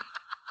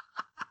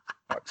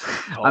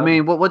 I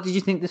mean, what did you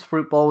think this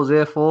fruit bowl was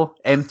here for?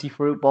 Empty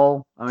fruit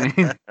bowl? I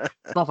mean,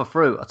 it's not for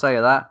fruit, I'll tell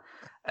you that.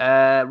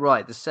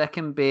 Right, the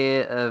second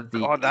beer of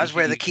the... Oh, that's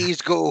where the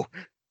keys go.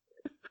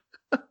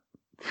 The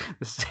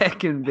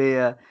second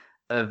beer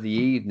of the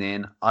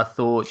evening, I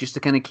thought, just to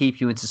kind of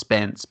keep you in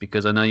suspense,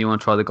 because I know you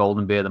want to try the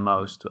golden beer the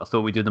most, I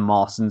thought we'd do the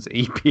Marston's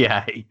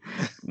EPA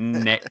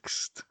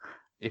next.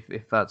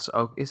 If that's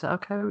okay, is that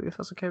okay? If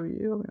that's okay with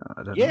you,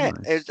 I don't know.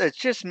 It's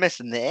just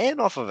missing the N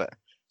off of it.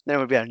 Then it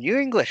would be a New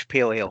English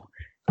Pale Ale,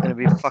 and it'd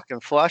be a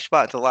fucking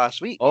flashback to last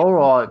week. All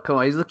right, come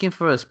on. He's looking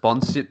for a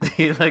sponsorship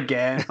deal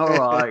again. All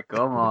right,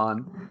 come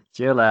on,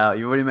 chill out.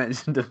 You already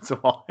mentioned it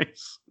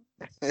twice.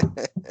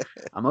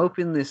 I'm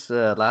hoping this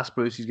last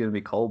Bruce is going to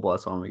be cold by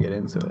the time we get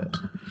into it.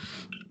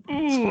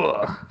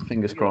 Ooh,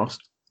 fingers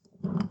crossed.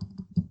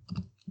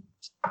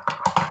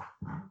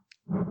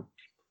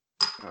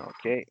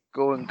 Okay,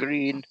 going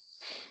green.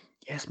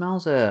 Yeah, it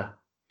smells a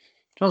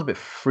bit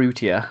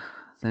fruitier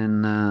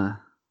than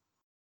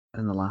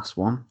the last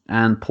one,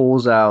 and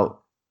pours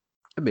out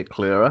a bit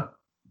clearer.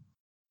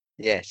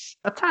 Yes,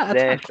 a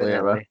tad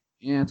clearer.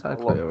 Yeah, a tad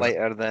clearer. A lot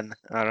lighter than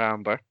our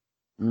amber.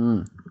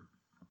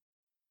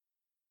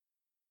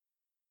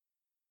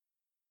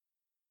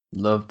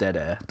 Love dead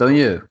air, don't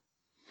you?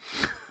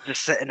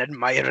 Just sitting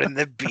admiring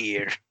the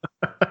beer.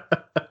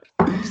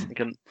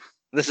 Thinking,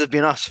 this has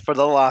been us for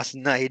the last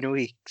 9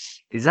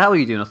 weeks. Is that what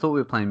you're doing? I thought we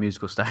were playing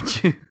musical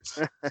statues.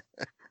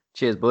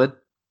 Cheers, bud.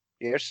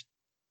 Cheers.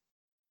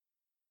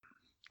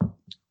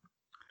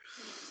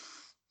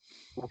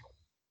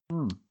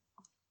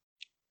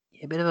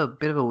 Yeah, bit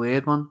of a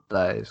weird one,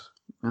 that is.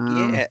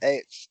 Yeah,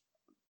 it's.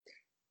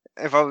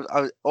 If I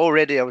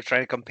was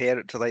trying to compare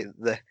it to like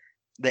the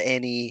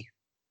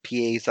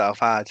NEPAs that I've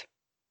had.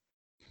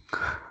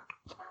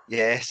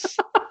 Yes.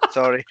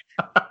 Sorry.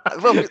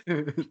 Well,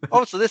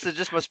 also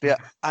this must be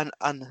an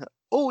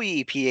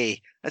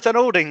OEPA. It's an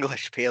Old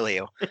English Pale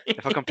Ale.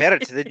 If I compare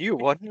it to the new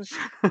ones,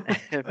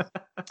 they're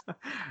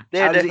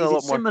definitely a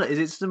lot more. Is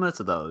it similar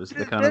to those?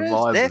 The kind of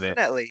vibe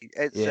definitely.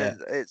 of it.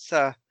 It's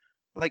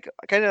like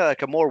kind of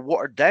like a more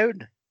watered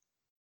down.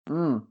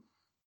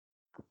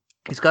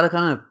 It's got a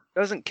kind of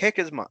doesn't kick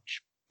as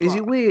much. Is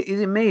it weird?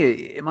 Is it me?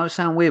 It might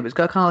sound weird, but it's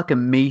got kind of like a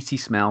meaty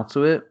smell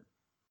to it.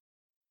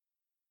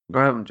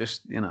 I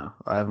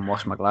haven't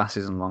washed my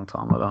glasses in a long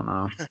time. I don't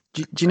know.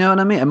 Do you know what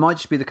I mean? It might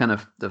just be the kind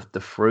of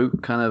the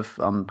fruit kind of.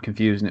 I'm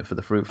confusing it for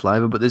the fruit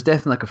flavor, but there's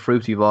definitely like a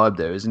fruity vibe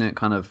there, isn't it?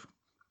 Kind of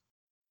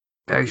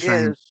very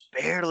strange. It's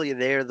barely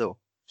there though.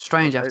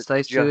 Strange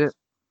aftertaste to it. Just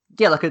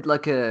Yeah,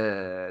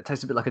 it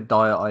tastes a bit like a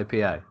diet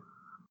IPA.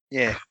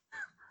 yeah.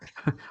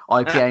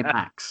 IPA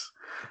Max.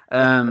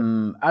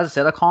 As I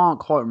said, I can't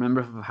quite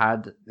remember if I've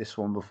had this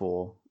one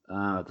before.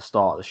 At the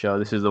start of the show,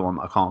 this is the one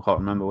I can't quite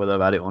remember whether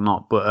I've had it or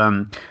not.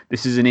 But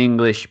this is an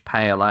English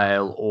pale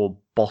ale or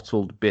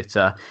bottled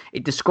bitter.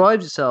 It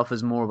describes itself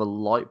as more of a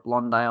light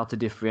blonde ale to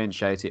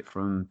differentiate it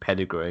from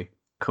pedigree,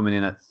 coming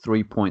in at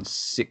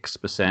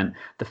 3.6%.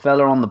 The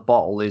fella on the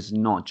bottle is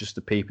not just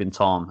a peeping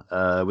Tom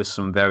with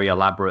some very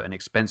elaborate and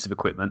expensive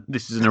equipment.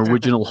 This is an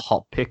original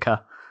hop picker,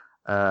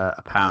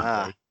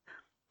 apparently.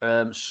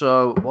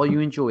 So while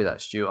you enjoy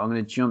that, Stu, I'm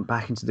going to jump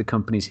back into the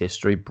company's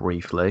history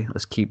briefly.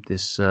 Let's keep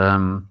this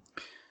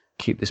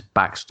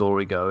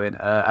backstory going.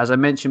 As I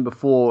mentioned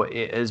before,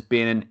 it has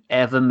been an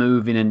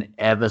ever-moving and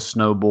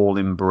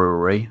ever-snowballing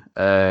brewery,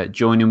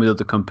 joining with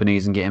other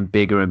companies and getting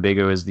bigger and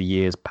bigger as the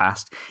years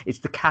passed. It's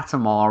the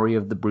Katamari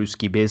of the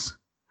brewski biz.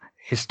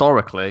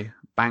 Historically,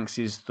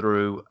 Banks's,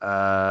 through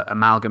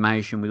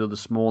amalgamation with other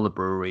smaller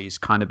breweries,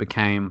 kind of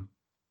became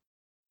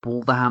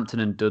Wolverhampton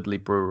and Dudley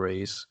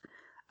breweries.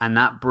 And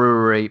that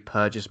brewery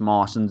purchased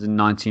Marston's in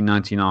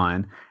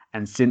 1999.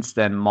 And since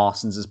then,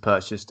 Marston's has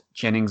purchased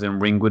Jennings and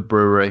Ringwood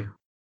Brewery.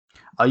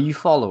 Are you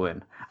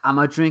following? Am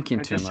I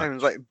drinking too much? It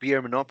sounds like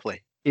beer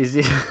monopoly. Is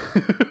it?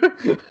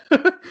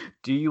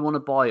 Do you want to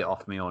buy it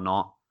off me or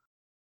not?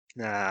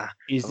 Nah.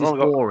 Is this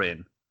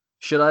boring?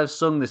 Should I have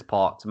sung this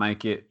part to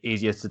make it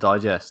easier to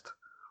digest?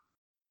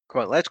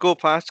 Come on, let's go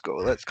past go.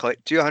 Let's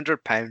collect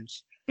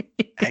 £200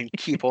 and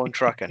keep on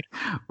trucking.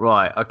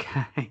 Right,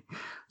 okay.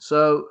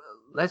 So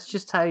let's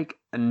just take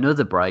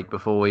another break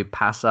before we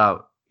pass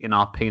out in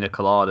our pina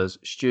coladas.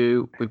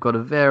 Stu, we've got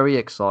a very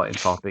exciting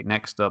topic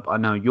next up. I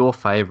know your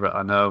favourite.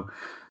 I know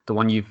the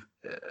one you've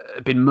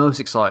been most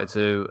excited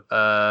to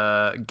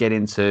get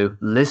into.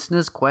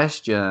 Listeners'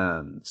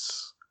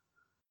 questions.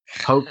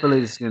 Hopefully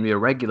this is going to be a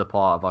regular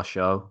part of our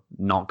show,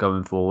 not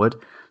going forward.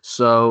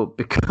 So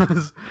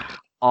because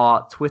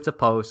our Twitter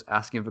post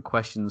asking for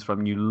questions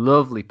from you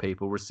lovely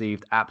people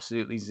received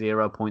absolutely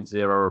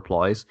 0.0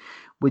 replies,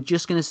 we're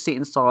just going to sit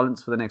in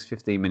silence for the next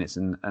 15 minutes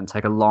and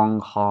take a long,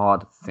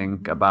 hard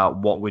think about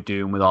what we're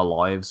doing with our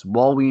lives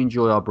while we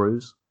enjoy our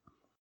brews.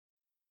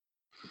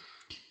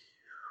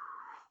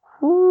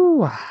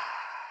 Ooh,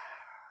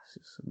 this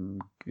is some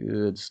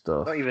good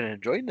stuff. Not even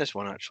enjoying this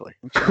one, actually.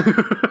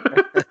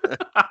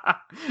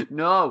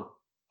 No,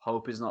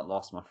 hope is not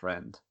lost, my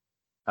friend.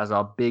 As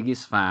our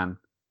biggest fan,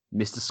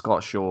 Mr.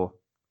 Scott Shaw,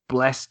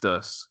 blessed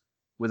us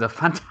with a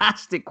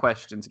fantastic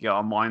question to get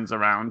our minds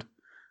around.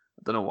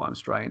 I don't know why I'm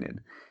straining.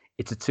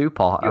 It's a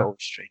two-parter. You're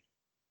strain.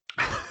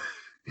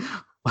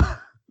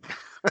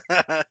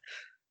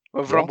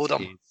 We've rumbled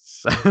on.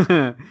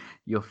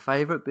 Your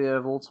favourite beer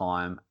of all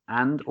time,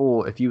 and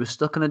or if you were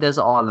stuck on a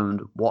desert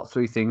island, what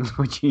three things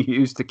would you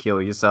use to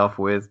kill yourself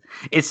with?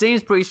 It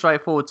seems pretty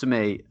straightforward to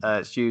me.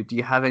 Stu, do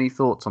you have any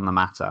thoughts on the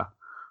matter?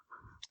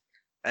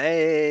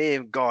 Hey,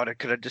 God, I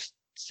could have just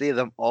say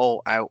them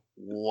all out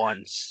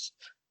once.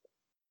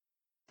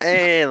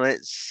 Hey,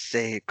 let's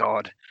say,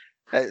 God,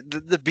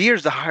 the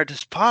beer's the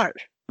hardest part.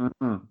 Do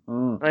I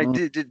want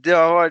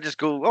to just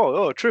go,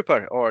 oh,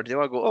 Trooper, or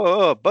do I go,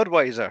 oh,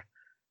 Budweiser,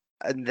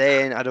 and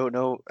then I don't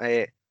know,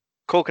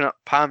 coconut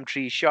palm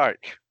tree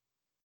shark?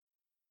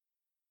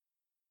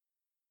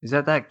 Is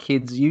that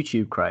kid's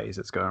YouTube craze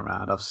that's going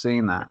around? I've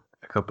seen that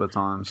a couple of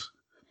times.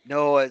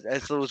 No,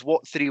 it's those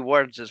what three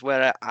words is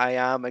where I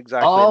am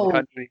exactly in the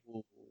country.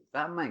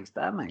 That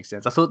makes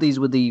sense. I thought these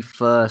were the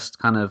first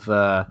kind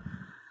of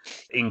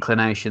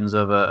inclinations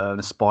of an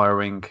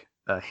aspiring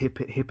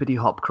hippity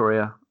hop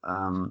career.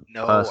 No,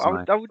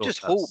 I would just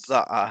hope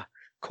that a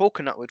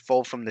coconut would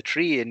fall from the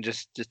tree and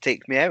just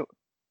take me out.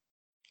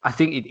 I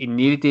think it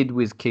nearly did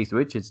with Keith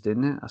Richards,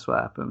 didn't it? That's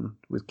what happened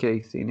with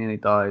Keith. He nearly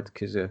died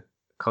because a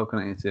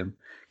coconut hit him.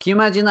 Can you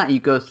imagine that? You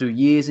go through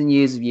years and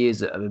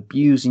years of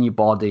abusing your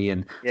body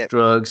and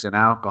drugs and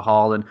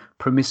alcohol and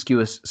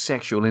promiscuous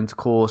sexual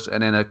intercourse,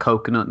 and then a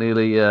coconut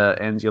nearly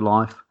ends your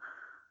life.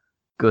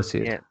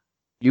 Gutted. Yeah.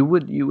 You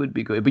would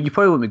be good, but you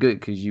probably wouldn't be good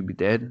because you'd be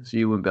dead, so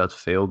you wouldn't be able to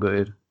feel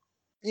good.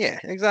 Yeah,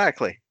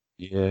 exactly.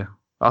 Yeah,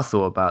 I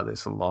thought about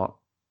this a lot.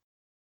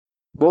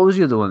 What was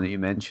the other one that you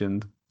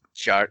mentioned?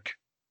 Shark.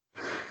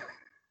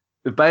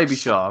 The baby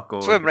shark,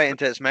 or swim right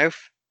into its mouth.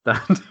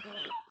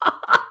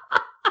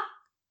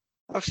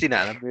 I've seen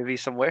that in a movie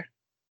somewhere.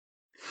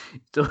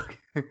 Are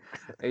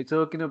you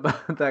talking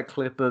about that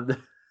clip of the...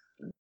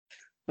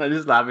 I'm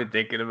just laughing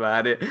thinking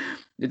about it.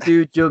 The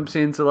dude jumps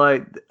into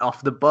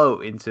off the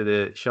boat into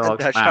the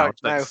shark's mouth.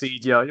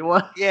 CGI.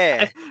 What?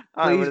 Yeah.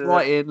 Please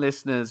write in,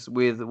 listeners,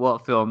 with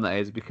what film that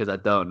is, because I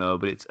don't know,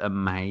 but it's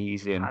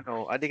amazing. I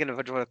know. I think if I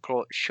want to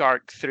call it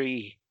Shark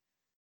 3,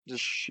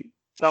 just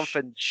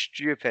something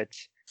stupid.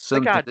 I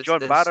think I had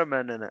John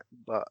Barrowman in it,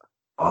 but...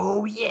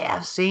 Oh yeah,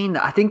 I've seen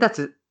that. I think that's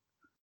it.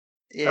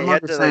 Yeah, that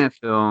might be the same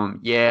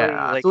film. Yeah,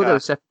 I thought that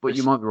was separate, but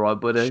you might be right,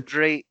 buddy.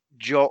 Straight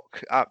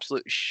jock,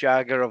 absolute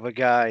shagger of a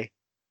guy.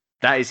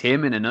 That is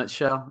him in a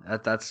nutshell.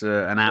 That's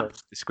an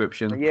apt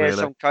description. Yeah, clearly.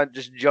 Some cunt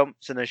just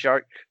jumps in a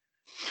shark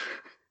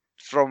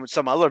from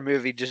some other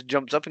movie just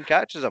jumps up and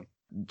catches him.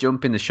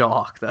 Jumping the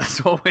shark.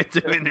 That's what we're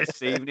doing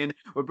this evening.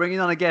 We're bringing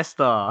on a guest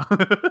star.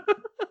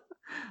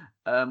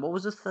 What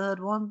was the third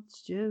one,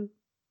 Stu?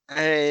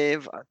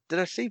 Did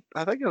I see?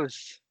 I think it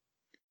was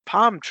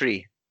palm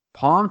tree.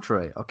 Palm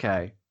tree.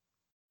 Okay.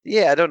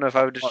 Yeah, I don't know if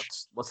I would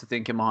just What's the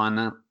thinking behind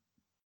that?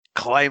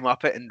 climb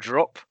up it and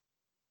drop.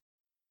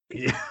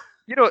 Yeah.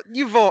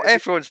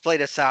 Everyone's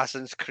played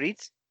Assassin's Creed.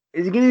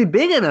 Is it going to be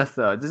big enough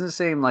though? It doesn't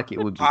seem like it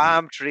would be.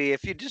 Palm tree.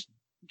 If you just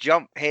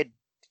jump head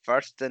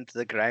first into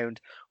the ground,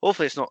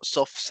 hopefully it's not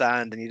soft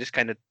sand and you just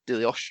kind of do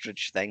the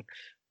ostrich thing.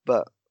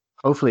 But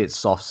hopefully it's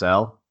soft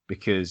sell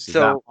because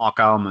that Mark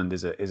Almond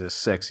is a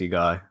sexy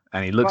guy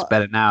and he looks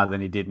better now than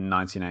he did in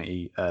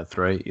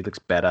 1983. He looks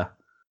better.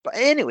 But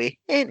anyway,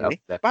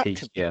 back peak,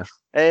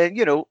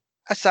 to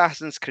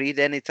Assassin's Creed.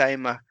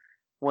 Anytime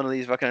one of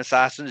these fucking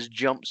assassins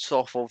jumps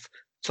off of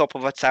top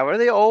of a tower,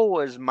 they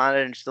always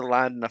manage to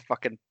land in a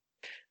fucking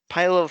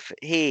pile of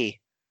hay.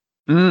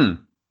 It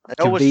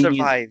always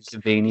survives.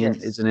 Convenient,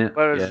 yes. Isn't it?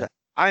 Whereas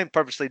I'm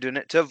purposely doing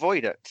it to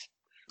avoid it.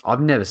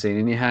 I've never seen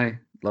any hay,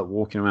 like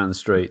walking around the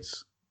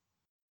streets.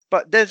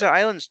 But desert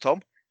islands,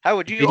 Tom. How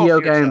would you?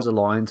 Video games are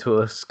lying to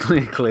us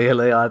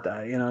clearly. You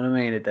know what I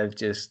mean? They've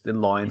just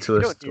been lying to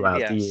us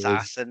throughout the years.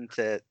 Assassin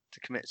to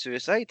commit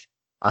suicide.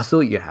 I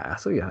thought you had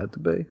to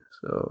be.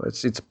 So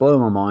it's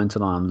blowing my mind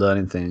tonight. I'm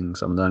learning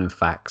things. I'm learning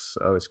facts.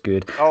 Oh, it's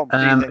good. Oh,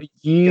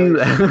 you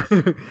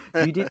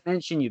didn't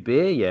mention your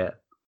beer yet.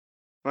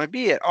 My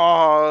beer?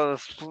 Oh,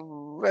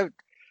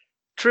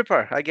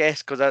 Trooper, I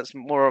guess, because that's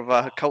more of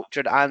a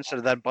cultured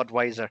answer than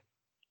Budweiser.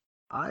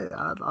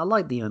 I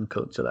like the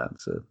uncultured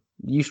answer.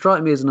 You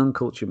strike me as an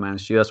uncultured man,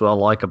 Stu. That's what I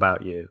like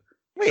about you.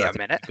 Wait a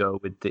minute. I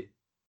think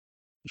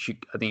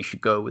you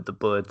should go with the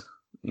Bud.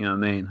 You know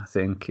what I mean? I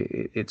think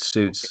it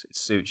suits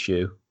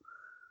you.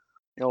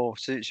 Oh,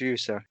 suits you,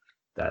 sir.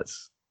 That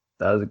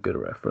was a good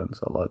reference.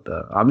 I like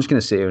that. I'm just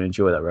going to sit here and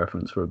enjoy that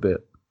reference for a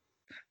bit.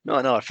 No,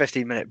 a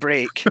 15-minute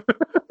break.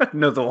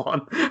 Another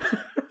one.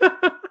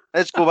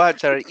 Let's go back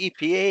to our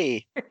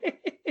EPA.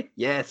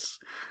 Yes.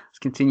 Let's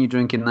continue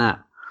drinking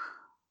that.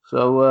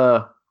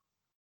 So,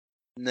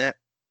 nah,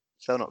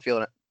 still not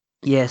feeling it.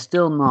 Yeah,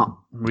 still not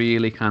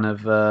really kind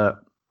of.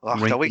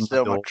 I wasted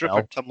on my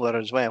Trooper tumbler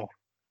as well.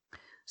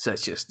 So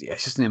it's just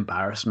an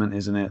embarrassment,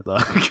 isn't it?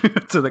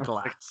 Like to the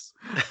class.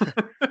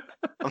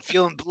 I'm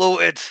feeling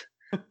bloated.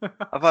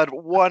 I've had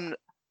 1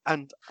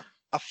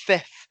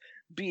 1/5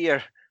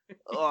 beer.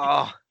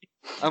 Oh,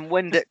 I'm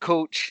winded,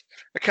 coach.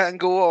 I can't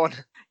go on.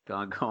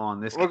 Can't go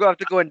on. We're gonna have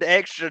to go into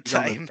extra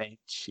time.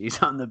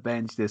 He's on the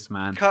bench. This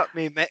man. Cut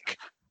me, Mick.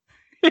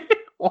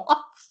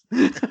 What?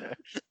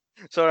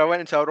 Sorry, I went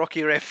into a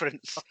Rocky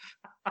reference.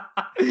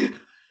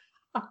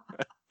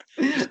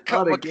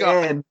 Cut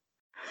again.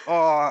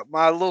 Oh,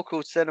 my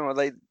local cinema,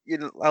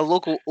 a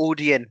local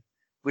Odeon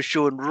was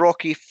showing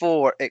Rocky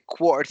 4 at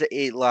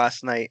 7:45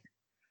 last night.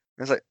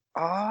 I was like,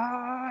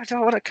 I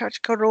don't want to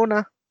catch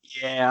Corona.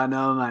 Yeah, I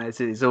know, man.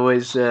 It's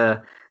always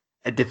a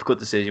difficult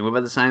decision. We've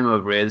had the same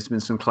over here. There's been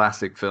some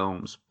classic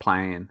films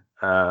playing,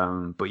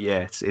 but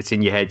yeah, it's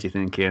in your head. You're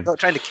thinking, not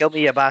trying to kill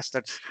me, you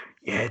bastards.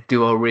 Yeah,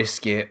 do I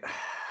risk it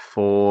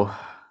for?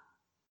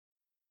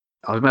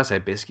 I was going to say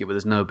biscuit, but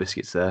there's no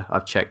biscuits there.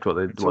 I've checked what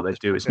they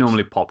do. It's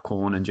normally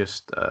popcorn and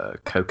just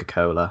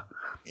Coca-Cola.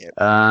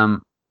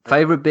 Yep.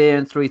 Favorite beer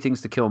and 3 things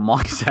to kill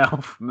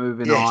myself.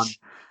 Moving on.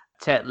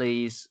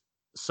 Tetley's,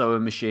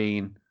 Sewing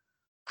Machine,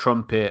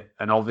 Trumpet,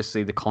 and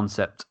obviously the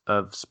concept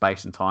of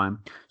space and time.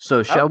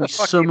 So shall we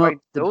sum up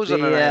the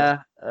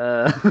beer?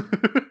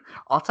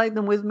 I'll take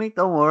them with me.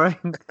 Don't worry.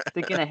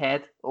 Thinking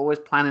ahead. Always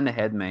planning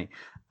ahead, mate.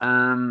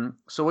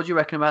 So what do you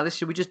reckon about this?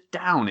 Should we just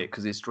down it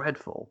because it's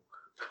dreadful?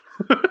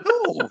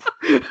 No.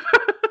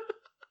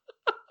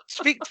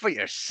 Speak for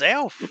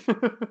yourself. I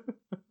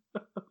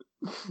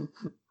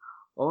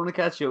want to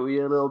catch up with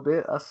you a little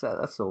bit.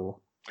 That's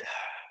all.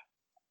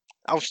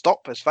 I'll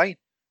stop. It's fine.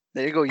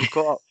 There you go. You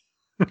caught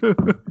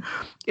up.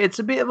 It's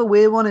a bit of a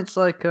weird one. It's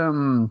like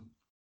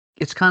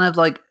it's kind of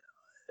like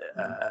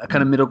a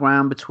kind of middle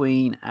ground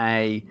between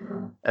a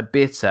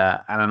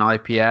bitter and an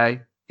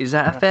IPA. Is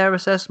that a fair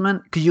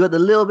assessment? Because you got the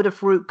little bit of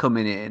fruit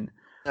coming in.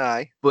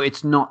 Aye. But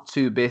it's not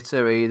too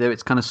bitter either.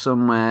 It's kind of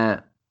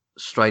somewhere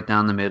straight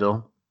down the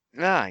middle.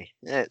 Aye.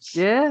 It's...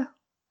 Yeah.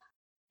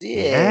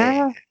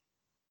 Yeah.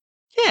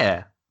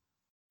 Yeah.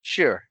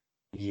 Sure.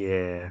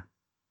 Yeah.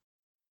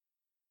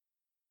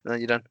 No,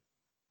 you're done.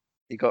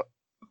 You got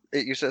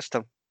your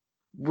system.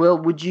 Well,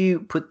 where would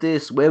you put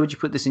this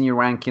in your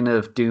ranking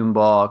of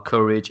Doombar,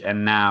 Courage,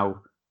 and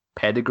now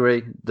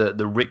Pedigree?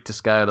 The Richter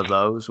scale of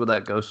those? Would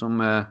that go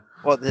somewhere?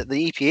 What, the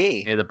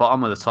EPA? Yeah, the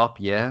bottom of the top,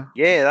 yeah.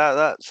 Yeah,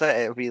 that's it.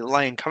 It'll be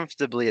lying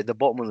comfortably at the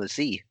bottom of the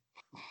sea.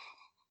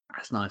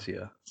 That's nice,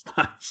 yeah. It's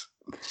nice.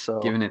 So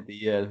giving it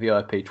the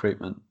VIP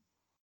treatment.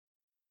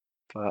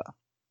 But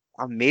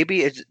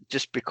maybe it's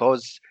just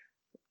because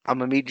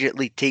I'm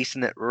immediately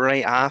tasting it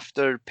right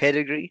after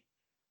Pedigree.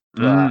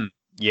 Yeah,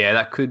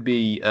 that could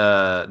be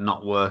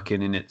not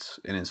working in its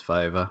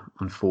favour,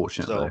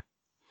 unfortunately.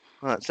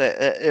 That's it.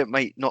 It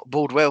might not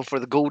bode well for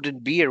the golden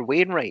beer,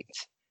 Wainwright.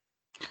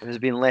 It has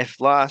been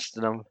left last,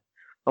 and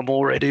I'm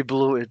already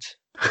bloated.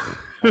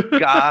 I'm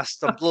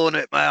gassed. I'm blowing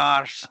out my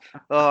arse.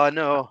 Oh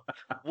no!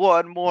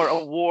 One more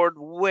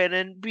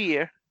award-winning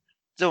beer?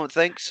 Don't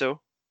think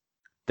so.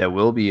 There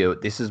will be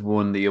this has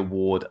won the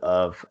award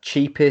of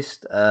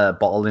cheapest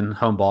bottle in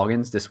home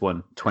bargains. This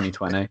one,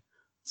 2020.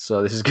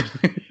 So this is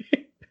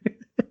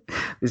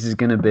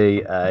gonna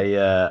be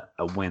a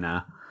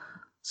winner.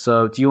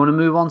 So do you want to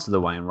move on to the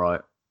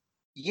Wainwright?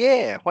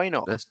 Yeah, why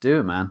not? Let's do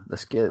it, man.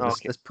 Let's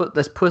put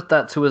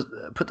that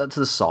to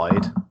the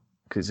side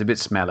because it's a bit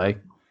smelly,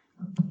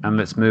 and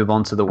let's move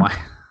on to the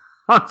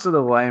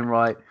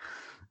Wainwright.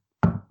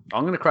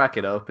 I'm gonna crack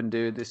it open,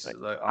 dude.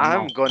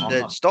 I'm going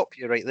to stop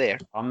you right there.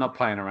 I'm not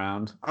playing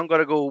around. I'm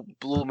gonna go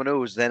blow my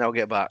nose, then I'll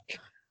get back.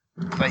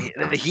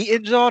 The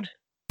heating's on.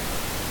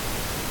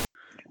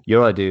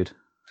 You're right, dude.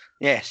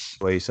 Yes.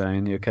 What are you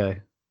saying? You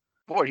okay?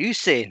 What are you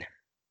saying?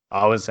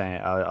 I was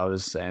saying. I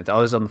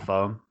was on the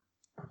phone.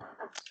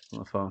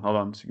 Hold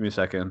on, just give me a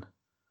second.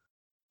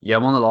 Yeah,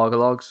 I'm on the lager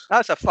logs.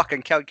 That's a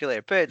fucking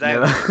calculator. Put it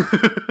down.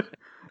 Yeah.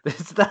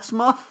 That's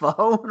my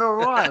phone,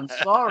 alright. I'm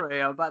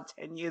sorry. I'm about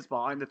 10 years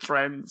behind the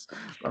trends.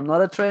 I'm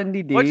not a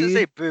trendy dude. What does it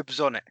say?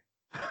 Boobs on it.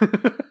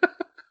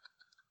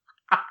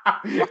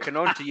 Fucking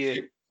on to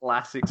you.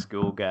 Classic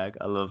school gag.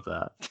 I love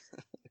that. Do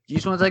you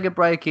just want to take a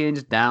break here and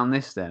just down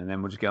this then, and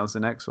then we'll just get on to the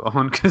next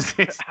one? Because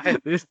this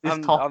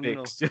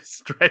topic's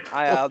just dreadful.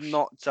 I am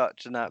not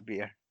touching that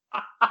beer.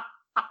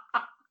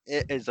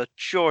 It is a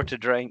chore to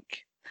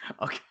drink.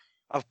 Okay.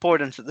 I've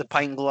poured into the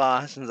pint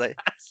glass and like,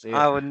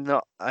 I would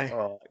not.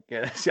 Oh,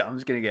 I'm just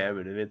going to get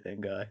rid of it then,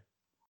 guy.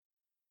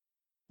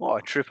 What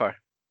a trooper.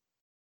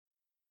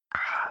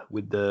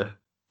 With the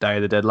Day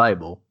of the Dead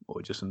label,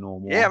 or just a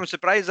normal Yeah, I'm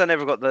surprised I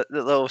never got the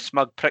little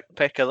smug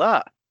pick of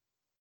that.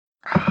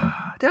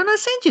 Didn't I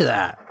send you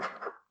that?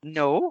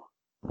 No.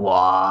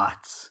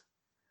 What?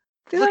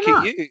 Look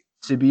at you.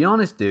 To be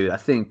honest, dude, I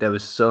think there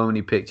was so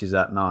many pictures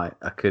that night.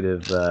 I could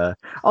have...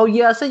 Oh,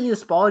 yeah, I sent you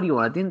the Spidey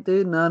one. I didn't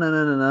do...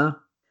 No.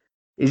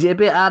 Is it a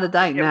bit out of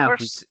date now?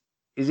 Is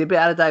it a bit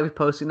out of date with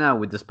posting now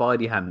with the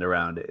Spidey hand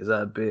around it? Is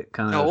that a bit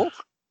kind of... No.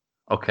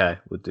 Okay,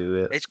 we'll do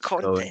it. It's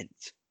content.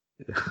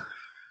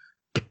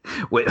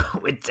 we're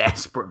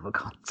desperate for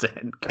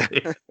content.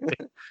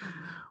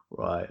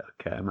 Right,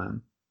 okay,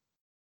 man.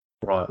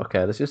 Right,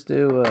 okay, let's just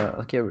do...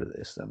 let's get rid of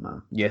this then,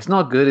 man. Yeah, it's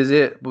not good, is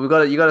it? But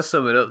you got to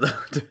sum it up, though.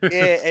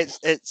 Yeah,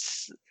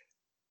 it's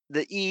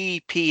the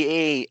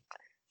EPA.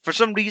 For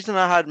some reason,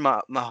 I had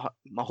my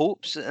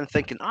hopes and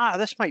thinking,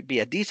 this might be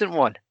a decent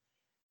one.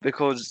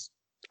 Because,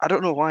 I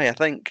don't know why, I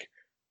think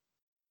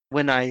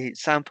when I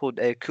sampled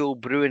Cool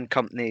Brewing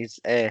Company's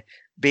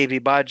Baby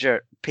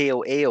Badger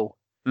Pale Ale,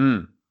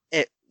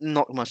 it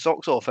knocked my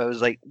socks off. I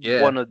was like,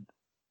 one of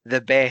the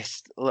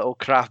best little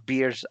craft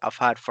beers I've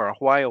had for a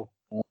while.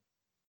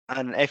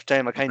 And every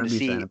time I kind of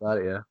see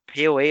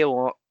Pale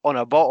Ale on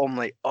a bottle, I'm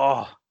like,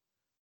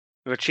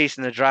 we're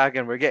chasing the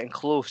dragon, we're getting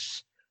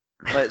close.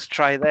 Let's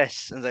try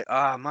this. And it's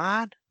like,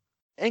 man,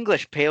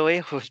 English Pale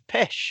Ale was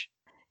pish.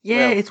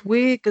 Yeah, it's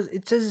weird because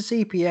it says it's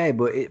EPA,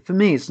 but for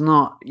me, it's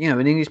not.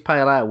 An English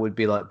Pale Ale would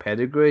be like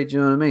pedigree. Do you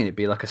know what I mean? It'd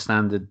be like a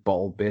standard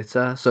bottle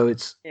bitter. So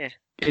it's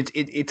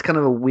kind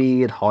of a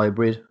weird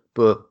hybrid,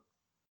 but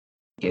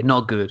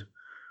not good.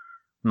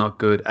 Not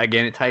good.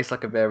 Again, it tastes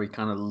like a very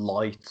kind of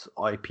light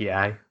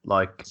IPA.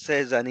 Like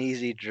says an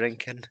easy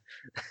drinking.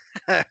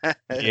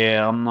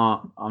 Yeah, I'm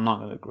not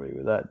gonna agree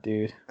with that,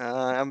 dude.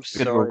 I'm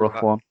sorry. Bit of a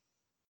rough one.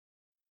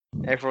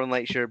 Everyone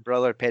likes your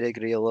brother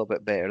pedigree a little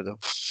bit better, though.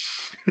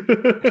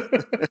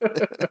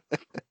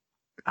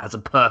 That's a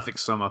perfect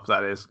sum up.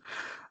 That is.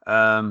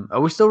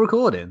 Are we still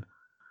recording?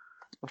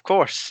 Of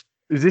course.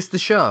 Is this the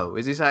show?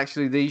 Is this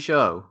actually the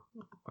show?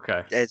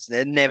 Okay.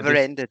 It never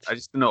ended. I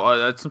just don't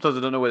know. Sometimes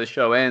I don't know where the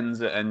show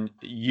ends, and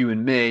you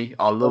and me,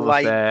 our love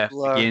affair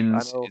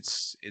begins.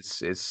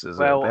 It's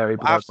well, a very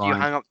after you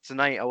hang up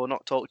tonight, I will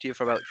not talk to you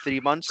for about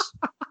 3 months.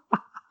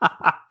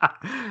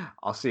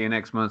 I'll see you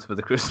next month for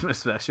the Christmas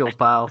special,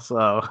 pal.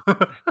 So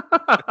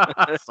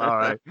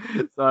sorry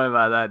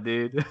about that,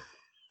 dude.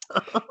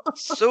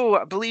 So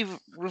I believe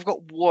we've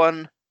got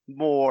one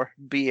more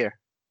beer.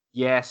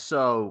 Yeah.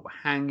 So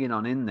hanging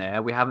on in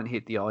there, we haven't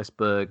hit the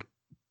iceberg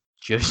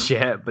just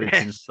yet, but it's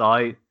in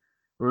sight.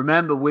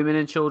 Remember, women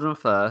and children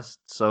first.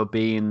 So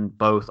being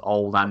both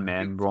old and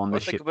men, we're on the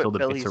ship till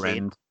the bitter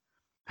end.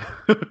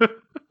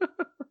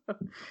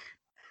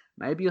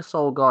 Maybe us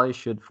old guys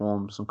should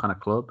form some kind of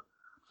club.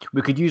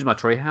 We could use my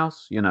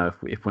treehouse,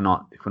 if we're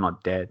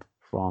not dead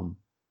from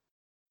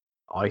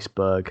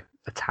iceberg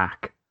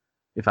attack,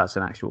 if that's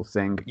an actual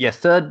thing. Yeah,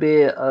 third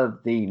beer of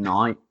the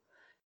night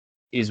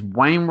is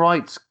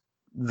Wainwright's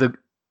the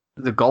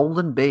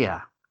Golden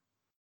Beer.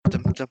 I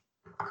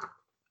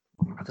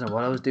don't know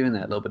what I was doing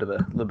there. A little bit of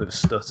a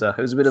stutter.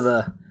 It was a bit of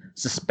a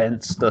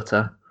suspense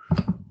stutter.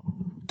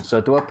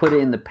 So do I put it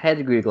in the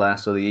pedigree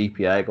glass or the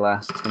EPA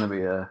glass? It's going to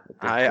be a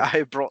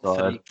I brought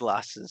 3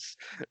 glasses.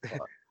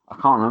 I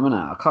can't remember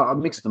now. I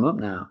mixed them up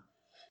now.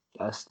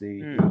 That's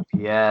the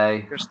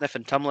EPA. You're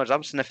sniffing tumblers.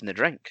 I'm sniffing the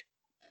drink.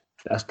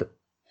 That's the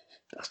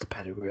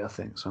pedigree, I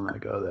think. So I'm gonna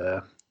go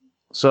there.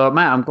 So,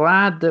 Matt, I'm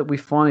glad that we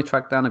finally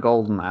tracked down a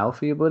golden ale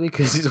for you, buddy,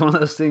 because it's one of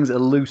those things,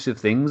 elusive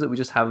things that we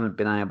just haven't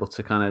been able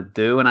to kind of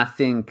do. And I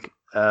think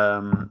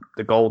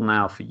the golden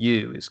ale for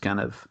you is kind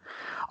of,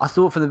 I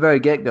thought from the very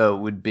get-go it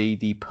would be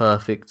the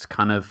perfect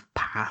kind of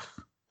path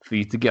for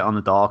you to get on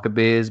the darker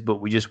beers, but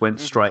we just went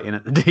straight in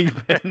at the deep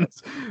end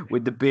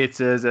with the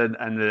bitters and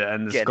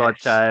the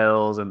Scotch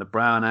ales and the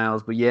brown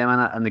ales. But yeah,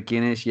 man, and the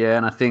Guinness, yeah,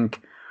 and I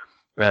think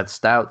we had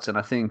stouts, and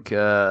I think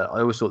I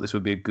always thought this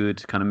would be a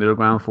good kind of middle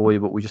ground for you,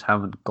 but we just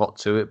haven't got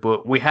to it.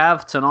 But we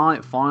have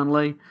tonight,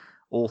 finally.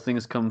 All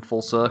things come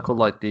full circle,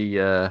 like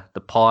the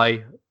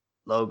pie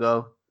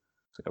logo.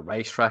 It's like a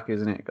racetrack,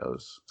 isn't it?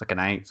 It's like an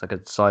 8. It's like a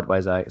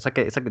sideways 8. It's like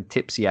a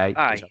tipsy 8.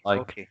 Aye, which I like.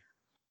 okay.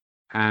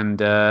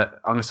 And I'm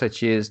gonna say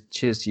cheers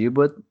to you,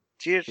 bud.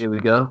 Cheers. Here we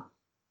go.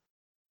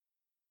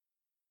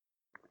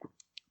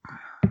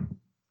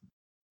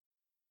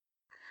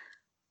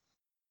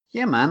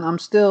 Yeah, man, I'm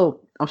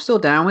still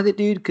down with it,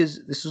 dude,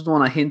 because this was the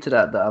one I hinted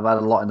at that I've had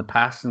a lot in the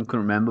past and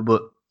couldn't remember.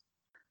 But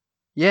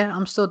yeah,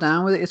 I'm still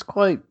down with it. It's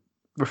quite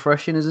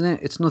refreshing, isn't it?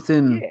 It's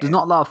nothing. Yeah. There's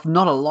not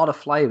a lot of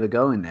flavour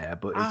going there,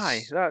 but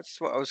it's...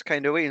 that's what I was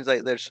kind of waiting. It's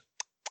like there's,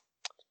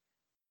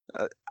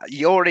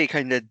 you already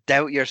kind of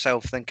doubt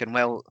yourself, thinking,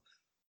 well,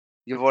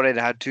 you've already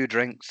had 2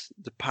 drinks.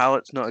 The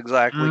palate's not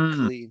exactly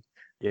clean.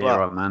 Yeah, you're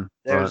right, man.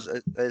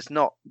 It's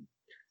not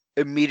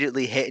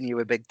immediately hitting you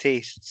with big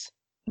tastes.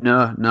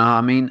 No.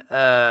 I mean,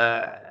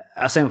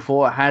 I said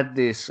before, I had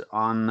this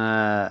on,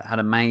 had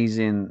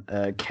amazing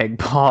keg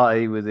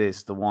party with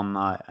this the one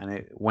night, and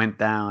it went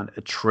down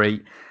a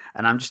treat.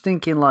 And I'm just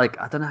thinking,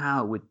 like, I don't know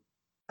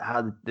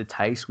how the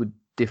taste would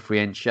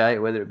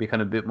differentiate, whether it'd be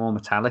kind of a bit more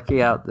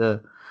metallic-y out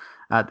the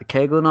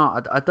keg or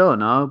not. I don't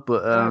know,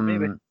 but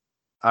maybe.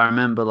 I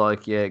remember,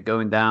 like,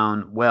 going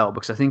down well,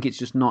 because I think it's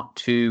just not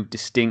too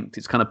distinct.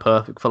 It's kind of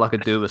perfect for like a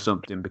do or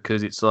something,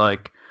 because it's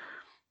like,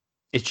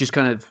 it's just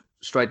kind of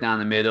straight down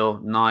the middle,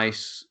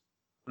 nice,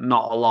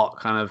 not a lot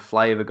kind of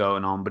flavour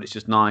going on, but it's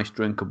just nice,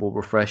 drinkable,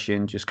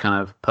 refreshing, just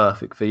kind of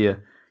perfect for you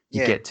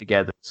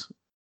get-togethers.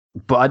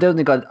 But I don't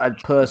think I'd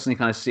personally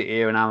kind of sit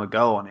here and have a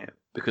go on it,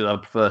 because I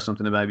prefer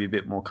something that maybe a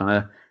bit more kind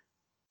of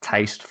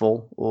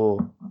tasteful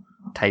or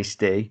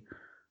tasty.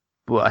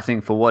 But I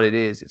think for what it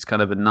is, it's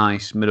kind of a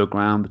nice middle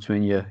ground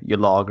between your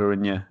lager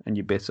and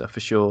your bitter, for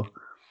sure.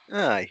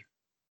 Aye.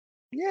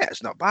 Yeah,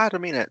 it's not bad. I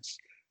mean, it's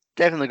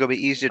definitely going to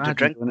be easier to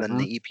drink than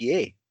the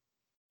EPA.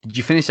 Did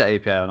you finish that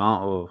EPA or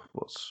not, or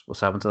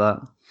what's happened to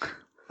that?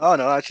 Oh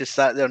no, I just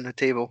sat there on the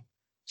table,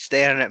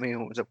 staring at me.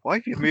 And was like, "Why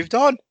have you moved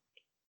on?"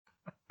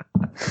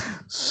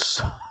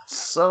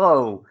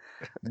 So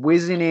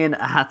whizzing in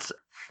at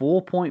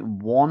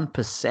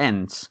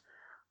 4.1%.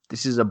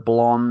 This is a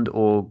blonde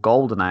or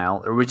golden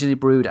ale, originally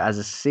brewed as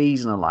a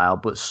seasonal ale,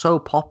 but so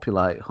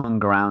popular it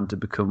hung around to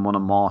become one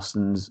of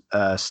Marston's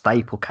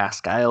staple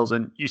cask ales,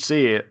 and you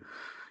see it,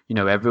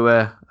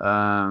 everywhere.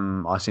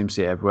 I seem to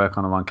see it everywhere,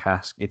 kind of on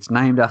cask. It's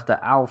named after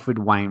Alfred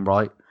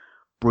Wainwright,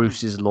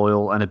 Bruce's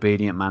loyal and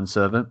obedient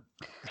manservant.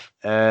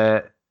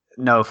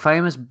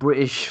 Famous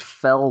British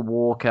fell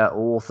walker,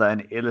 author,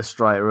 and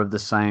illustrator of the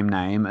same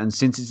name. And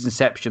since its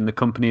inception, the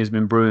company has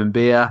been brewing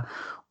beer,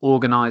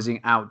 organising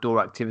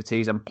outdoor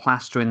activities, and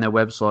plastering their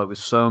website with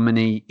so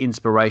many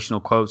inspirational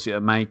quotes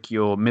that make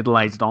your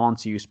middle-aged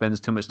auntie who spends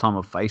too much time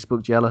on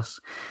Facebook jealous.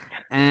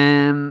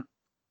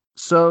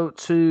 So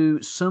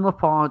to sum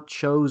up our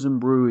chosen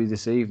brewery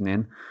this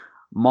evening,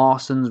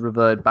 Marston's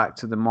reverted back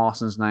to the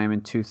Marston's name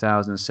in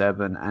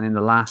 2007, and in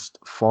the last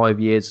 5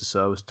 years or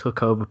so has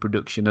took over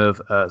production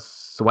of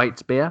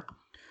Thwaites Beer,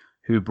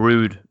 who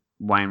brewed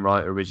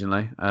Wainwright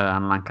originally,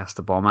 and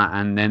Lancaster Bomber,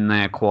 and then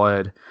they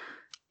acquired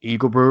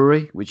Eagle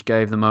Brewery, which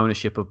gave them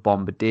ownership of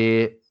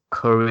Bombardier,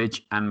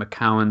 Courage, and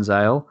McCowan's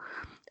Ale.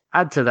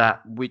 Add to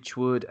that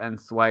Witchwood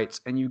and Thwaites,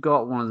 and you've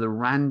got one of the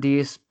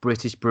randiest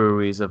British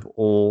breweries of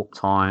all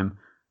time.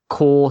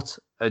 Court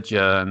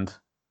adjourned.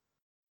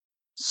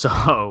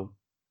 So,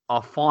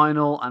 our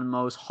final and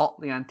most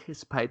hotly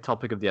anticipated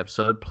topic of the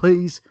episode.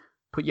 Please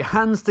put your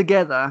hands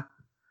together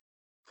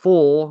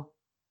for...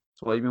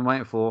 That's what you've been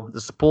waiting for.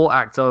 The support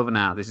act over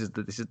now. This is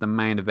the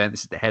main event.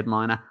 This is the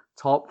headliner.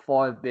 Top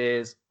 5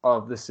 beers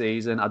of the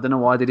season. I don't know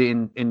why I did it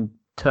in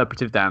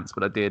interpretive dance,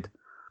 but I did.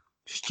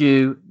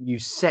 Stu, you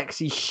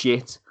sexy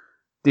shit.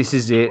 This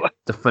is it.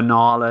 The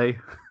finale.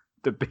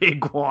 The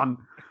big one.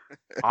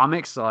 I'm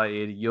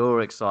excited.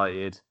 You're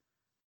excited.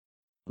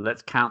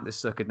 Let's count this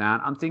sucker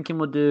down. I'm thinking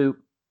we'll do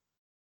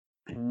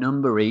a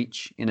number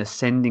each in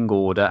ascending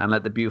order and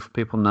let the beautiful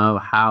people know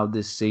how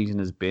this season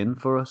has been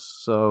for us.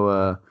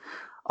 So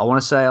I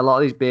want to say a lot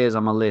of these beers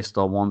on my list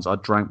are ones I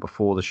drank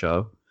before the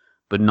show.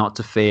 But not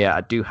to fear, I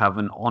do have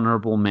an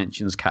honourable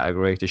mentions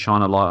category to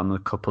shine a light on a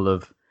couple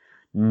of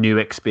new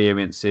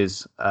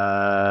experiences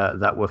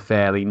that were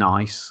fairly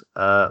nice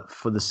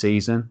for the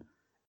season.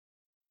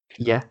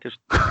 Yeah. Just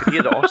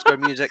hear the Oscar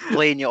music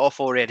playing you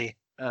off already.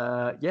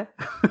 Yeah.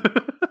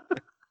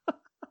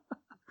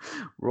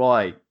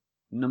 Right.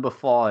 Number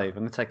 5. I'm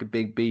going to take a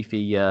big,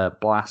 beefy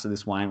blast of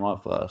this wine right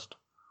first.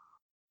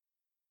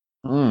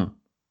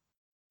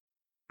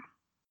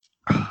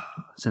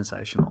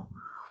 Sensational.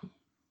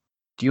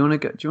 Do you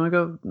want to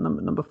go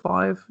number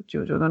 5? Do you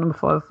want to go number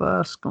 5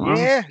 first? Come on.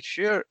 Yeah,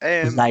 sure.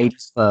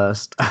 Ladies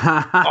first.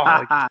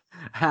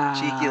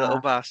 Cheeky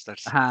little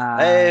bastards.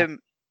 Ah.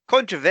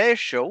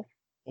 Controversial,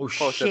 Oh,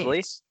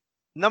 possibly. shit.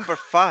 Number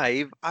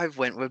 5, I've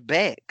went with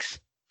Bex.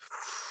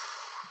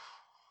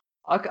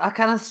 I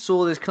kind of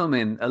saw this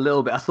coming a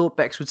little bit. I thought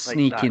Bex would Like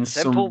sneak that in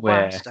simple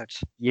somewhere. bastard.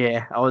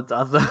 Yeah, I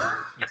thought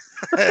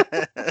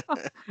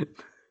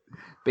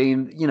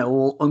being,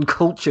 all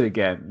uncultured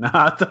again. No,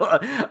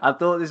 I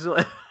thought this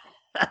was,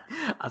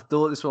 I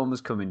thought this one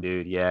was coming,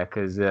 dude. Yeah,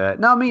 because no,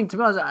 I mean, to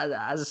be honest,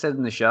 as I said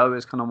in the show,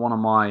 it's kind of one of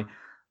my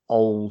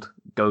old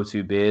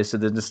go-to beers. So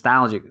the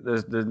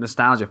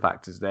nostalgia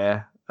factors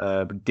there,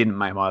 but didn't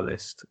make my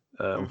list,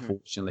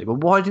 unfortunately. But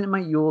why didn't it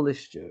make your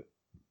list, Stu?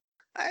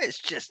 It's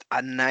just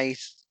a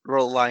nice,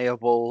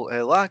 reliable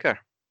lager.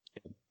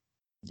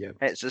 Yeah,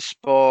 it's a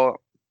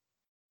spot.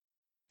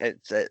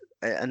 It's a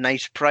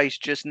nice price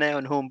just now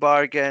in home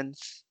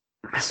bargains.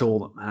 That's all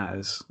that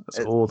matters. That's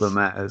all that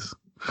matters.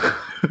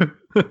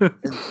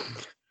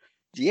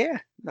 Yeah,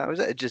 that was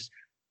it. Just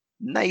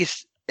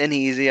nice and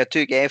easy. I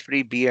took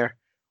every beer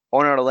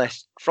on our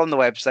list from the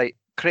website,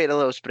 created a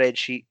little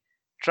spreadsheet,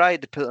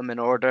 tried to put them in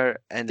order,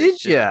 and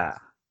Did you?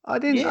 I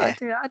didn't. Yeah.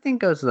 I didn't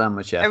go to that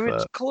much effort. It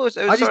was close.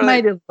 It was I just sort of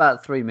made it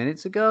about 3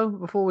 minutes ago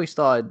before we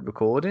started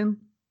recording.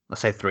 I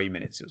say 3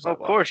 minutes. It was of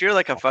course, you're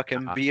like a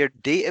fucking beer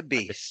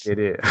database. It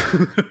is.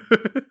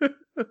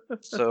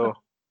 So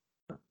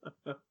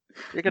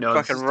you could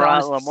fucking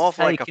rattle them off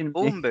like a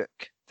phone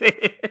book.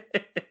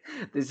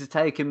 This has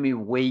taken me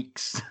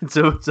weeks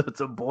to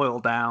boil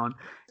down.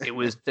 It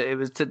was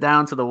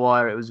down to the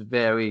wire. It was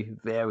very,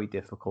 very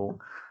difficult.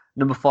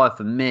 Number 5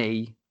 for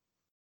me,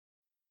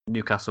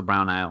 Newcastle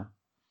Brown Ale.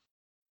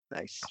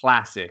 Nice.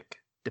 Classic,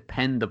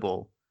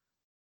 dependable,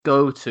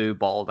 go-to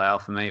bottled ale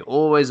for me.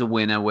 Always a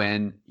winner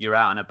when you're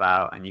out and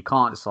about and you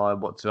can't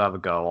decide what to have a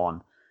go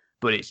on.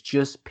 But it's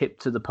just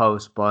pipped to the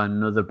post by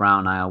another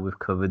brown ale we've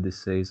covered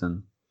this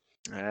season.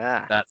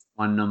 Yeah. That's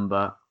my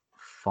number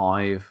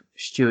 5.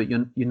 Stuart,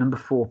 your number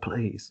 4,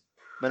 please.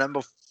 My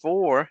number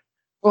 4.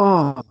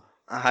 Oh,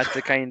 I had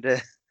to kind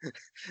of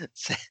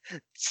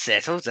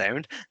settle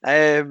down.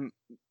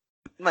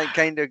 Like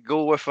kind of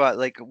go with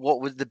like what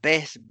was the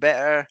best,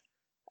 better,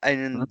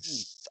 and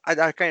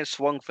I kind of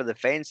swung for the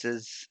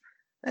fences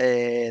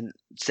and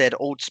said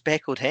Old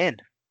Speckled Hen.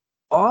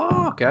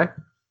 Oh, okay.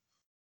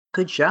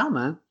 Good shout,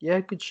 man. Yeah,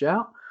 good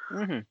shout.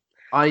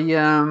 I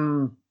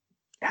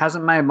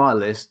hasn't made my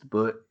list,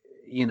 but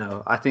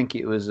I think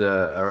it was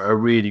a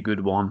really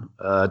good one.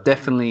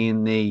 Definitely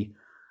in the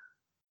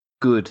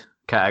good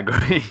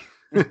category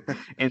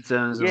in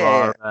terms of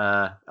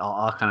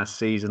our kind of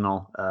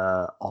seasonal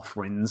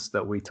offerings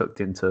that we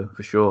tucked into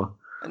for sure.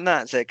 And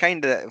that's it,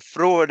 kind of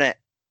throwing it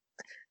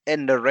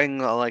in the ring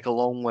like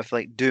along with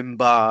like Doom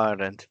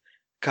Bar and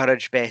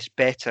Courage Best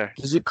Better.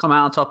 Does it come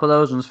out on top of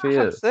those ones for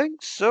you? I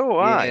think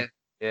so.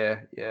 Yeah.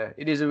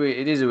 It is a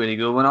really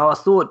good one. I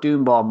thought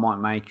Doom Bar might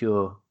make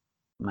your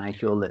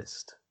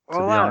list.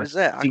 Well, that was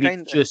it. I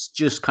kind of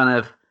just kind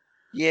of.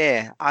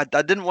 Yeah, I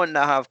didn't want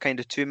to have kind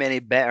of too many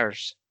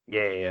betters.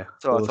 Yeah.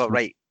 So I thought,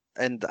 right,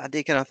 and I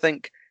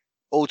think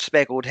Old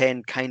Speckled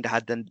Hen kind of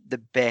had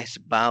the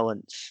best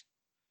balance.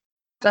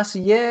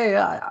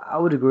 I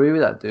would agree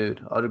with that,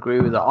 dude. I'd agree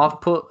with that. I've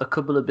put a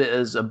couple of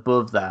bitters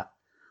above that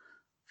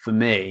for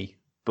me,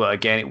 but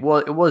again, it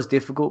was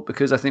difficult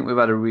because I think we've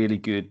had a really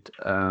good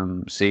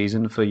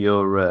season for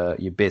your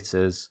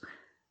bitters,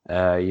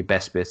 your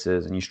best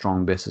bitters, and your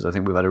strong bitters. I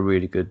think we've had a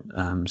really good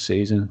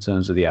season in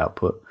terms of the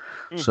output.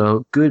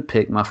 So good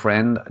pick, my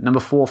friend. Number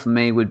 4 for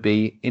me would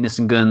be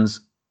Innocent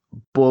Guns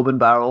Bourbon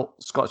Barrel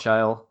Scotch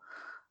Ale.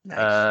 Nice.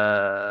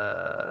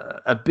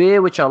 A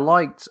beer which I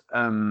liked.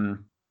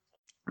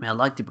 I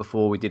liked it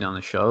before we did it on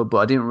the show, but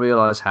I didn't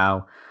realize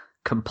how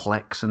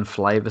complex and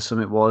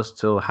flavoursome it was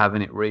till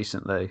having it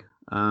recently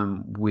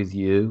with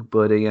you,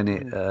 buddy.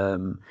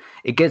 And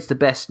it gets the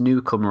best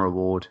newcomer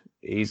award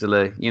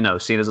easily.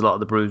 Seeing as a lot of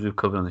the brews we've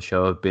covered on the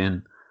show have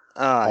been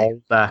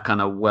that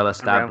kind of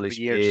well-established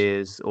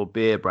beers or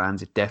beer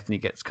brands, it definitely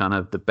gets kind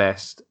of the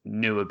best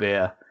newer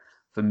beer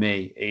for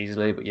me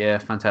easily. But yeah,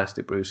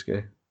 fantastic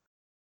brewski.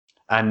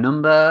 And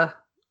number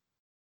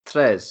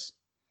 3.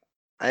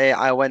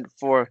 I went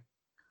for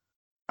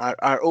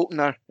our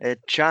opener,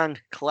 Chang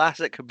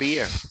Classic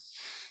Beer.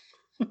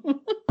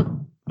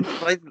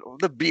 Like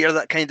the beer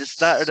that kind of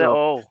started it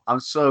all. I'm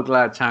so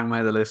glad Chang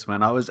made the list,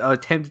 man. I was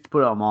tempted to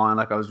put it on mine,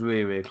 like I was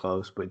really, really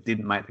close, but it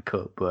didn't make the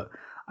cut. But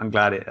I'm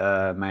glad it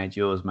made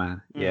yours,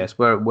 man. Yes,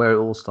 where it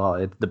all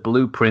started. The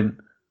blueprint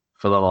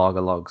for the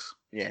lager logs.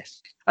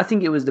 Yes, I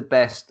think it was the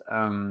best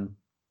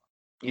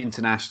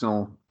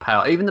international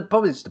pale.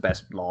 Probably just the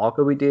best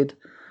lager we did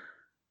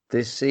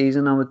this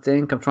season. I would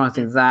think. I'm trying to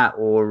think that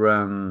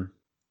or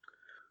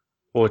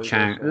Or was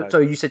Chang. also had.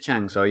 Sorry, you said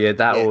Chang. So yeah,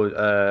 that Yeah, or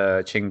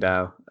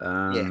Qingdao.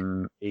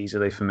 yeah,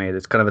 Easily for me.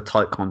 It's kind of a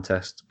tight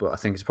contest, but I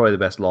think it's probably the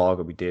best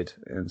lager we did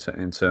in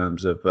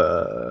terms of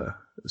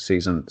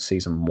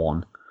season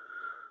one.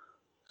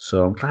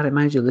 So I'm glad it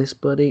made your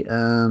list, buddy.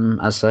 As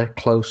I say,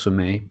 close for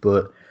me,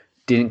 but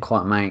didn't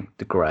quite make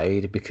the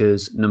grade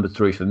because number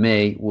 3 for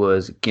me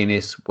was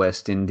Guinness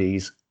West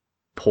Indies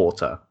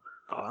Porter.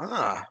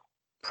 ah,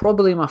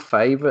 Probably my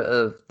favourite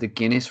of the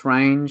Guinness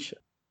range.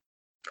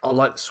 I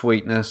like the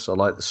sweetness, I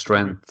like the mhm.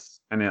 strength,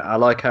 and I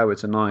like how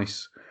it's a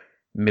nice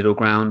middle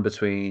ground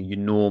between your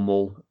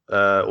normal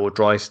or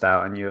dry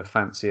stout and your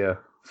fancier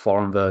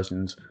foreign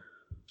versions,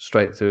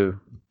 straight through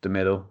the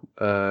middle,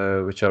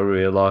 which I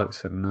really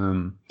liked.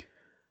 And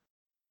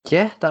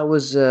yeah, that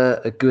was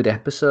a good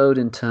episode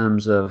in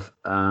terms of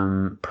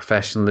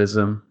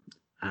professionalism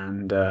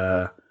and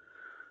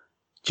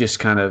just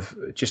kind of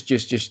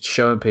just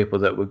showing people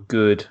that we're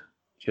good,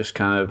 just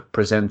kind of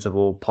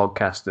presentable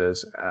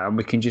podcasters, and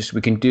we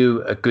can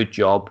do a good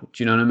job.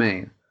 Do you know what I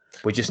mean?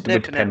 We're Definitely.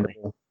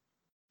 dependable.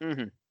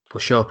 Hmm. We'll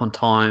show up on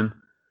time.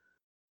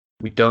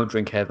 We don't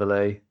drink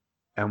heavily,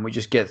 and we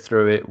just get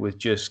through it with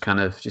just kind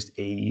of just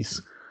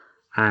ease.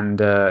 And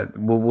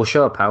we'll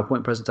show a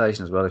PowerPoint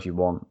presentation as well if you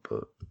want,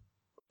 but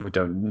we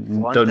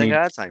One thing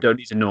at a time. don't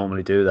need to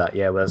normally do that.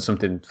 Yeah, well, that's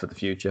something for the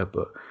future.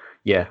 But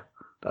yeah,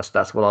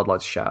 that's what I'd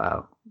like to shout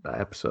out that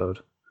episode.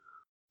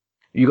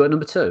 You got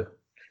number 2?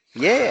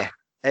 Yeah.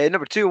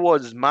 Number 2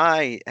 was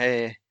my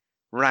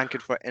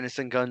ranking for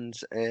Innocent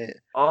Guns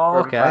Oh,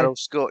 Bourbon okay. Barrel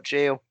Scotch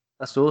Ale.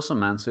 That's awesome,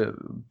 man. So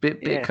bit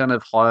Yeah. kind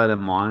of higher than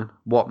mine.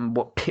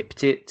 What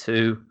pipped it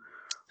to,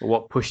 or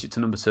what pushed it to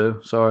number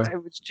 2? Sorry. I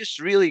was just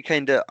really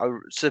kind of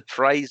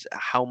surprised at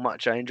how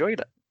much I enjoyed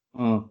it.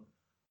 Mm.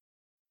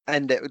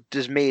 And it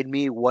just made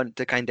me want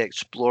to kind of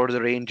explore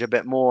the range a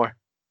bit more.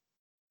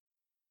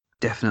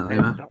 Definitely,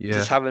 man. Yeah.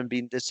 Just haven't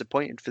been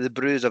disappointed for the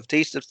brews I've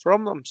tasted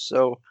from them.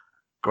 So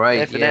Great.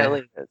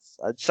 definitely,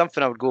 it's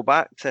something I would go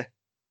back to.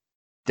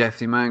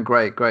 Definitely, man.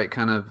 Great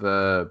kind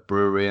of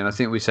brewery, and I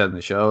think we said in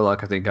the show,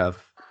 like I think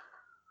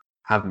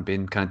haven't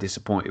been kind of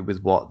disappointed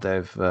with what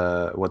they've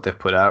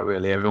put out.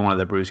 Really, every one of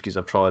their brewskis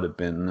I've tried have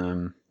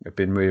been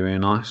really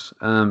nice.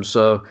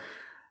 So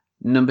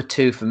number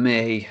 2 for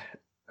me,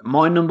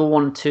 my number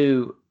 1 and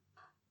 2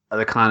 are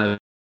the kind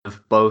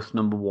of both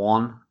number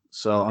 1.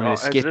 So I'm going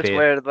to skip Is this it.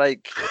 where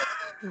like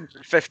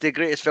 50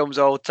 greatest films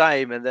of all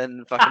time, and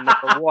then fucking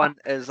number 1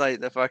 is like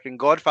the fucking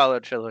Godfather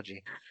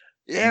trilogy?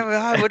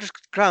 Yeah, we'll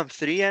just cram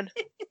 3 in.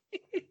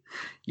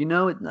 You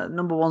know,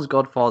 number 1's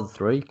Godfather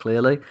 3,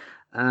 clearly.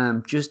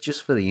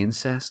 Just for the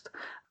incest.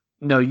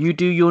 No, you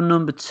do your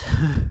number 2.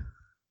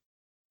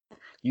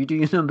 You do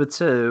your number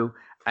 2,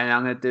 and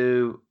I'm gonna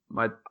do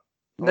my. No,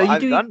 Well, you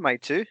I've do. done my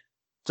 2.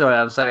 Sorry,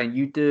 I'm saying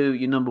you do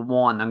your number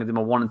 1. I'm gonna do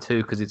my 1 and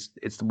 2 because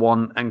it's the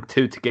 1 and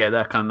 2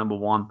 together, kind of number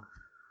 1.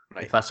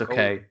 Right. If that's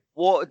okay.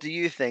 What do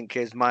you think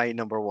is my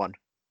number 1?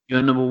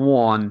 Your number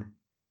 1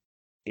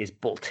 is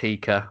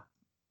Baltica.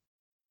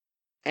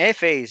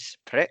 FA's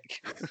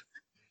prick.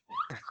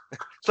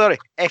 Sorry,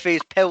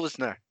 FA's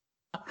Pilsner.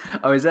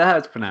 Oh, is that how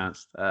it's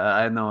pronounced?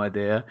 I had no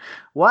idea.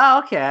 Wow,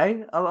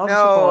 okay. I'm No,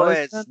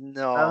 surprised. it's Man.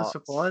 not. I'm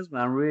surprised,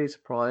 man. I'm really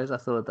surprised. I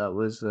thought that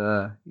was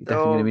definitely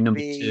going to be number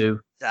 2.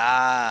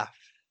 Daft.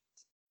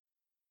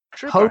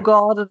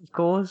 Hogarden, of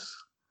course.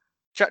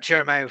 Shut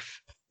your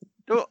mouth.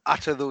 Don't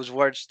utter those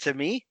words to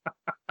me.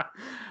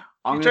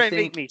 I'm You going try to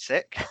and make me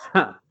sick.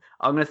 I'm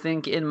going to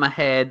think in my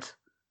head.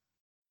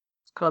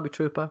 It's got to be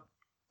Trooper.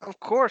 Of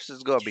course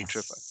it's got to be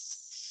Trooper.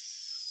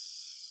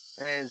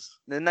 It's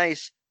the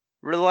nice,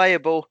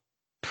 reliable,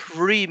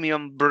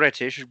 premium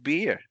British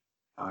beer.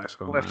 Nice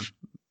one, with man.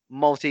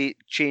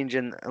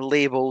 multi-changing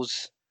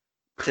labels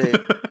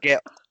to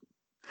get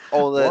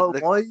all the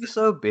Why are you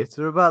so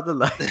bitter about the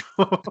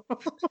label?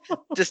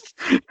 just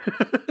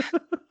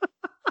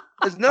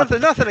there's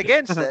nothing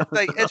against it.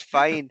 Like, it's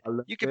fine.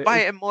 You can buy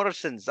it in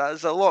Morrison's.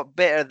 That's a lot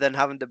better than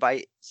having to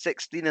buy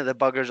 16 of the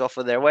buggers off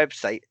of their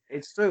website.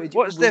 It's true.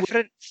 What's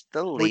different?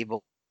 The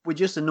label. We're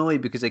just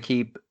annoyed because they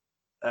keep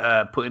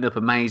putting up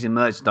amazing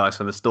merchandise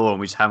on the store and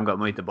we just haven't got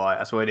money to buy it.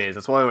 That's what it is.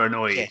 That's why we're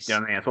annoyed. Yes. You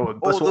know what I mean?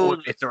 That's what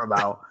we're bitter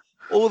about.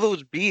 All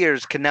those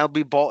beers can now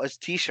be bought as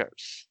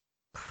t-shirts.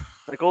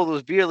 Like all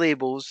those beer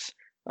labels.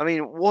 I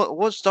mean,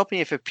 what's stopping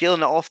you from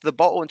peeling it off the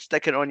bottle and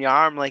sticking it on your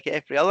arm like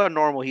every other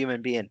normal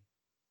human being?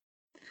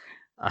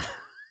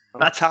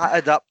 I'm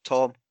tatted up,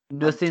 Tom.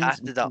 Nothing's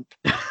tatted up.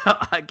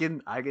 I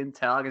can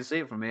tell. I can see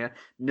it from here.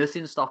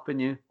 Nothing's stopping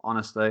you.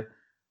 Honestly,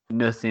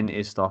 nothing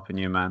is stopping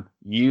you, man.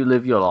 You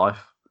live your life.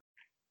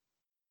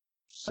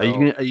 So,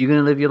 are you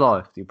gonna live your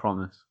life? Do you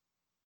promise?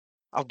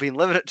 I've been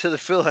living it to the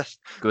fullest.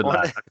 Good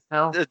lad.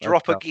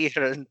 Drop a gear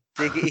and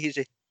take it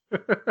easy.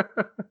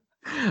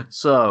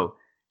 So,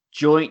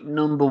 joint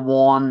number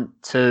 1,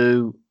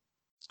 2,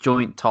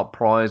 joint top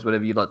prize,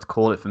 whatever you'd like to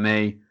call it for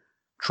me,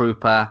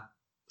 Trooper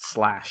 /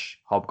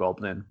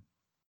 Hobgoblin.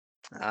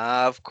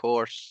 Of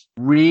course.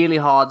 Really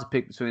hard to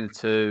pick between the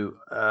two.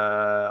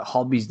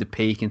 Hobby's the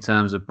peak in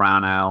terms of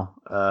brown ale.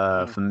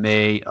 For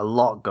me, a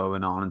lot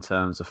going on in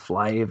terms of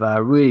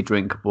flavour, really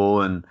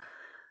drinkable and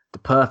the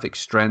perfect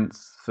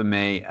strength for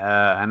me.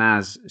 And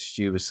as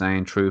Stu was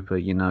saying, Trooper,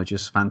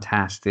 just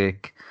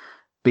fantastic.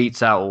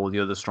 Beats out all the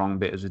other strong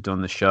bitters we've done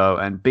on the show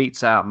and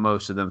beats out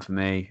most of them for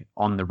me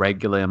on the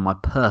regular in my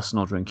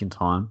personal drinking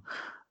time.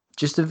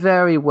 Just a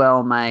very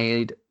well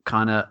made,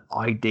 kind of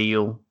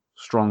ideal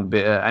strong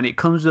bitter. And it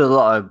comes with a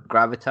lot of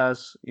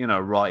gravitas,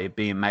 right, it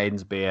being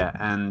Maiden's beer.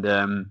 And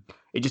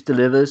it just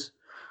delivers,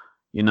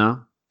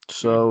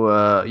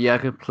 So, yeah, I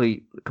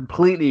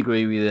completely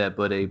agree with you there,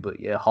 buddy.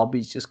 But yeah,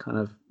 Hobby's just kind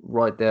of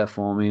right there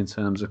for me in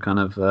terms of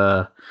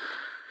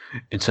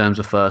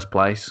first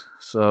place.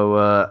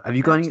 So, have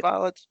you got any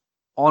valid.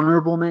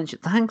 honourable mention?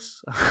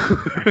 Thanks.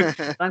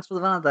 Thanks for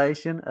the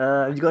validation.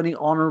 Have you got any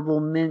honourable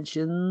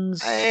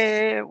mentions?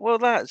 Well,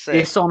 that's it.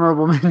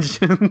 Dishonourable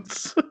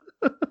mentions.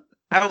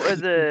 Out of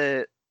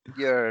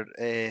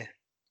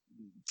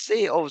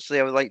say, obviously,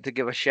 I would like to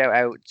give a shout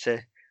out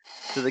to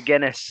the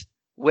Guinness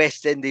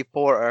West Indy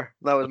Porter.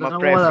 That was my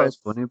preference. Why that was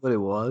funny, but it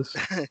was.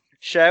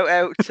 Shout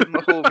out to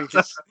my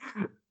homies.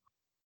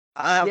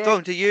 I'm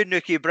talking to you,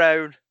 Nookie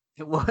Brown.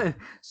 What?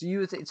 So you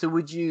would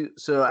would you?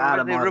 So I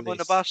Adam, room on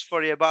the bus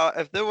for you, but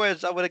if there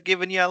was, I would have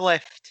given you a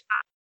lift.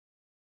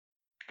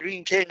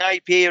 Green King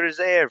IPA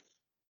Reserve.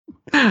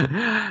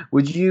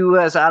 Would you,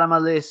 as Adam,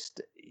 on my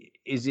list?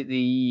 Is it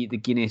the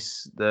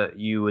Guinness that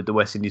you were the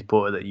West Indies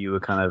Porter that you were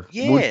kind of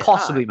would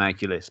possibly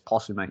make your list?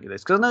 Possibly make your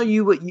list because I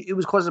know it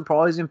was quite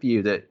surprising for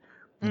you that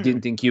you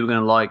didn't think you were going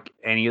to like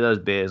any of those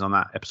beers on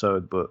that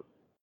episode, but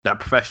that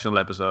professional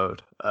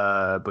episode.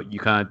 But you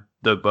kind of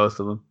dug both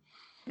of them.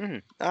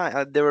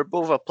 They were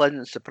both a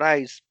pleasant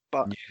surprise,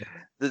 but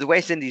the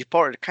West Indies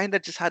Porter kind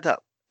of just had that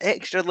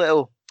extra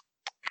little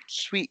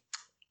sweet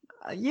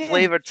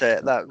flavour to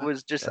it that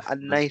was just a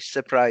nice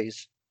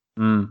surprise.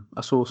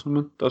 That's awesome,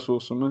 man. That's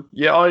awesome, man.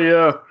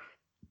 Yeah,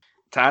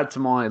 to add to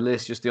my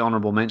list, just the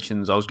honourable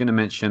mentions, I was going to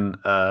mention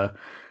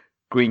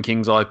Green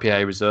King's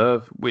IPA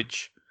Reserve,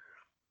 which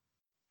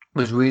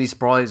was really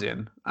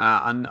surprising.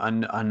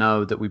 I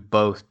know that we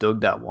both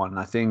dug that one.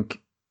 I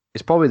think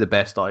it's probably the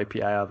best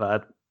IPA I've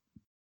had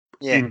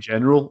in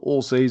general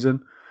all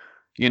season.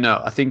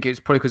 I think it's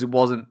probably because it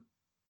wasn't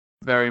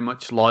very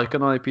much like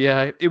an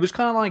IPA. It was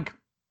kind of like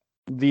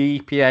the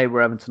EPA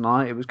we're having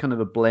tonight. It was kind of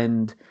a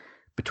blend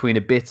between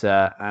a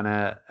bitter and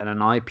an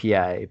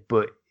IPA,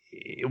 but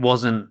it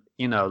wasn't,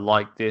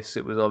 like this.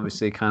 It was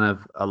obviously kind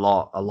of a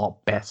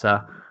lot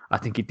better. I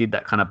think it did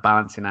that kind of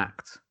balancing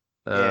act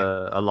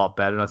a lot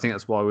better. And I think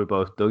that's why we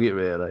both dug it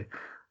really.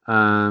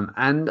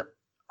 And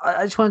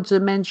I just wanted to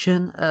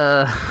mention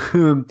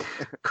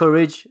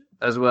Courage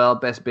as well,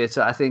 best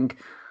bitter. I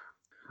think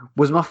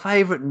was my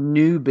favourite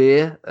new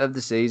beer of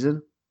the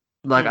season.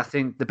 I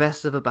think the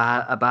best of a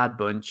bad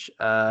bunch.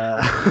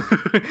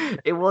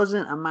 It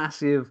wasn't a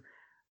massive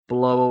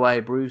blow away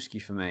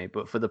brewski for me,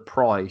 but for the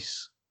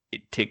price,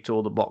 it ticked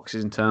all the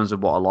boxes in terms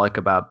of what I like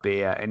about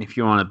beer. And if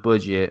you're on a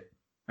budget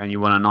and you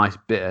want a nice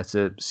bitter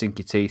to sink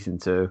your teeth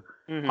into,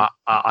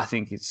 I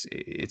think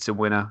it's a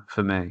winner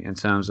for me in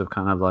terms of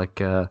kind of like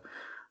the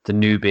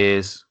new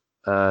beers,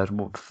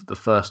 the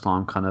first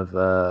time kind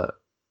of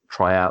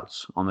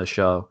tryouts on the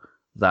show.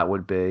 That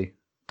would be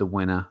the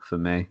winner for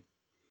me.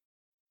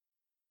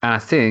 And I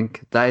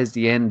think that is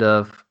the end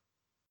of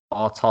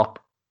our top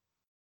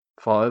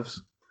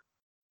fives.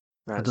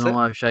 I don't know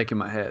why I'm shaking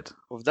my head.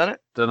 We've done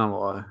it. Don't know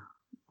why.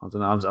 I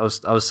don't know.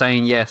 I was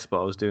saying yes,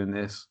 but I was doing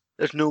this.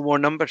 There's no more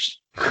numbers.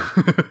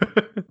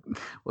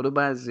 What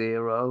about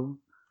 0?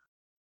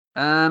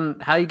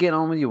 How you getting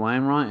on with your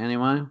Wainwright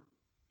anyway?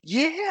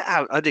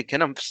 Yeah, I did.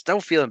 I'm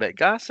still feeling a bit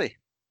gassy.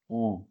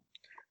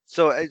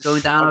 So it's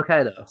going down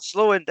okay though.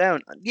 Slowing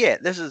down. Yeah,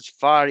 this is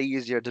far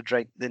easier to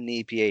drink than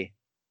the EPA.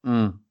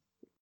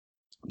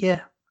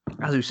 Yeah,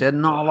 as we said,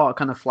 not a lot of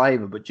kind of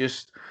flavour, but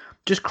just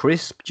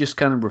crisp, just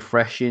kind of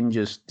refreshing,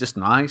 just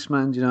nice,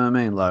 man. Do you know what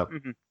I mean? Like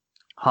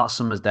hot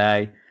summer's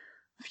day,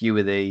 a few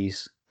of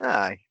these.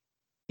 Aye.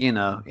 In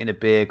a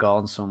beer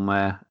garden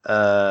somewhere.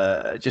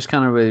 Just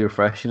kind of really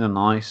refreshing and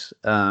nice.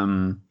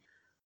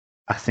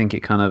 I think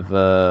it kind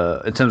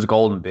of, in terms of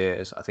golden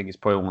beers, I think it's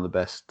probably one of the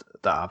best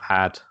that I've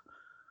had,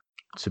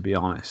 to be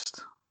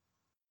honest.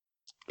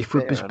 If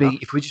we're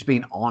just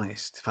being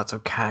honest, if that's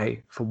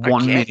okay, for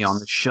 1 minute on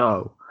the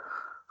show.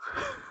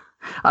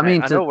 I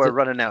mean, I know we're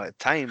running out of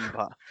time,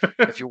 but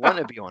if you want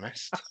to be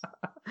honest.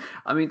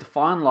 I mean, to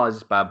finalise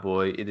this bad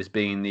boy, it has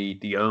been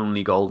the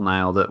only golden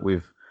ale that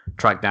we've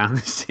tracked down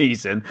this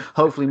season.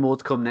 Hopefully more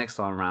to come next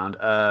time around.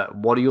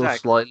 What are your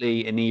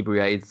slightly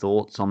inebriated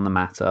thoughts on the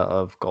matter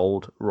of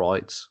Gold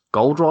Rights?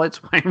 Wainwright?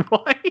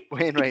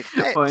 Wainwright.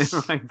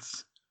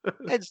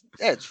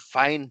 It's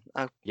fine.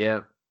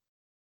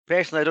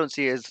 Personally, I don't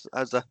see it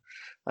as a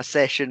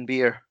session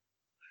beer,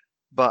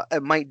 but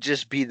it might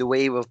just be the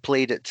way we've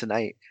played it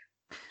tonight.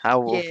 How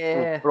we'll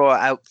throw it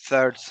out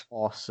third.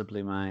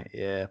 Possibly, mate.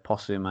 Yeah,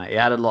 possibly, mate. It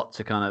had a lot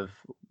to kind of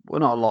well,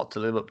 not a lot to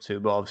live up to,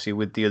 but obviously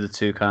with the other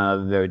two kind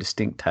of very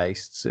distinct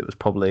tastes, it was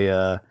probably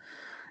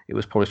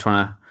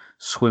trying to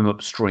swim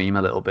upstream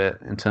a little bit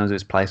in terms of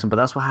its placement. But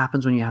that's what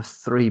happens when you have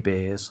 3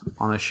 beers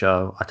on a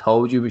show. I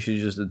told you we should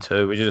just do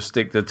 2. We should just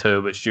stick to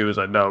 2. But Stu was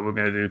like, no, we're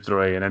going to do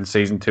 3. And then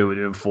season 2, we're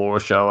doing 4 a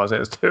show. I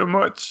said, it's too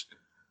much.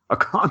 I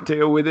can't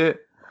deal with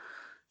it.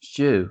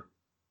 Stu,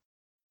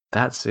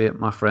 that's it,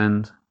 my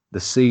friend.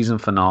 The season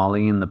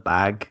finale in the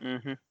bag.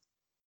 Mm-hmm.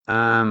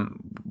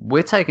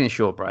 We're taking a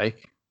short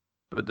break,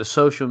 but the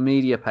social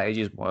media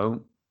pages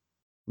won't.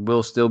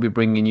 We'll still be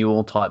bringing you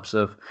all types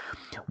of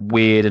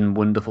weird and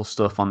wonderful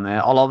stuff on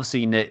there. I'll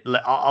obviously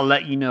I'll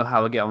let you know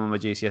how I get on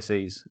with my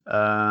GCSEs,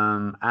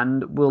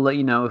 and we'll let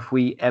you know if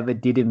we ever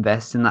did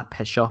invest in that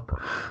pet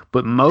shop.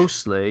 But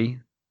mostly,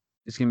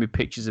 it's gonna be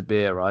pictures of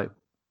beer, right?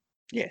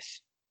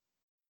 Yes.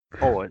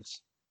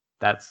 Always.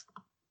 That's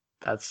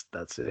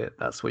it.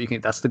 That's what you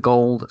can. That's the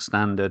gold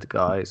standard,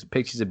 guys.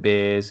 Pictures of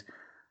beers.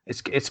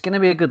 It's gonna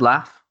be a good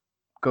laugh.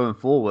 Going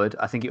forward,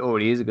 I think it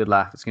already is a good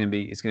laugh. It's gonna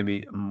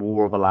be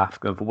more of a laugh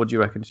going forward. What do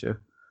you reckon, Stu?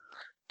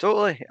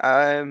 Totally.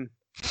 I'm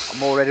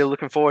already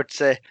looking forward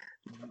to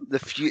the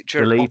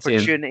future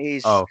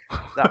opportunities that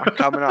are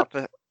coming up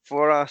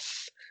for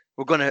us.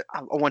 I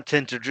want to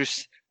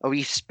introduce a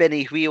wee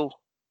spinny wheel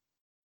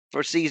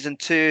for season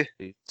 2.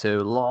 A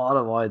lot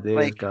of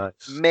ideas, guys.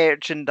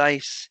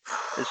 Merchandise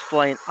is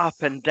flying up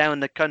and down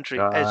the country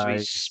as we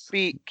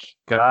speak.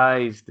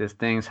 Guys, there's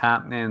things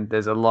happening.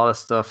 There's a lot of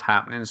stuff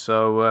happening.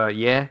 So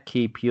yeah,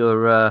 keep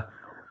your.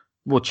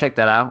 We'll check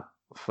that out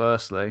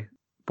firstly,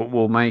 but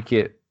we'll make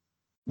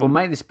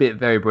this bit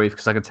very brief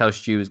because I can tell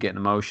Stu is getting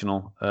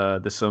emotional.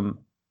 There's some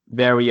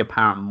very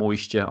apparent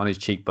moisture on his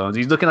cheekbones.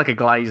 He's looking like a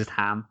glazed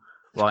ham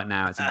right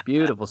now. It's a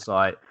beautiful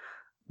sight.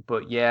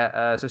 But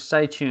yeah, so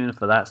stay tuned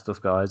for that stuff,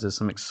 guys. There's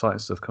some exciting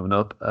stuff coming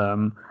up.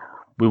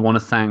 We want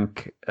to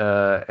thank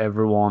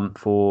everyone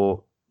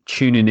for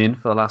tuning in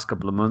for the last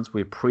couple of months.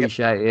 We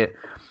appreciate it.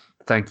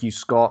 Thank you,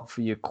 Scott,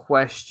 for your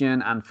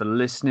question and for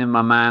listening,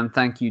 my man.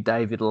 Thank you,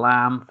 David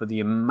Lamb, for the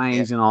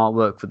amazing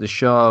artwork for the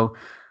show.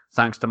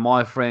 Thanks to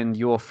my friend,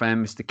 your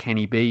friend, Mr.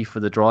 Kenny B, for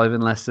the driving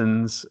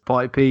lessons.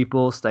 Bye,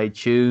 people. Stay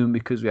tuned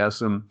because we have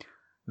some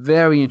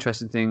very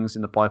interesting things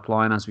in the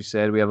pipeline. As we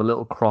said, we have a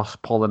little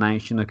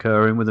cross-pollination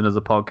occurring with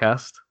another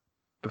podcast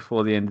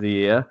before the end of the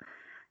year.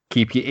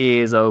 Keep your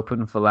ears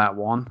open for that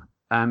one.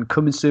 And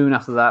coming soon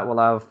after that, we'll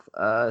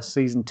have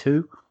season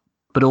 2.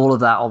 But all of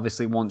that,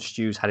 obviously, once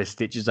Stu's had his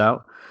stitches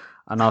out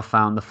and I've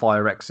found the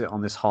fire exit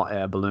on this hot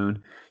air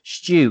balloon.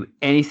 Stu,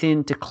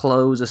 anything to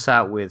close us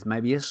out with?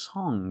 Maybe a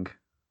song?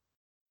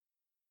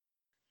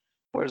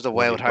 Where's the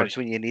wild hearts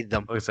when you need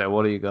them? Okay,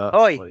 what do you got?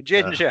 Oi,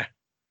 Ginger.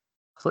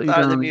 I thought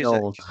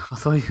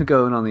you were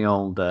going on the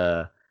old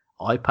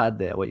iPad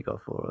there. What you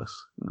got for us?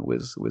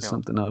 Whiz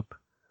something up.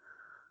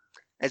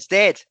 It's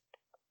dead.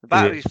 The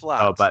battery's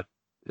flat. Oh, but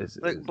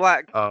look,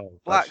 black.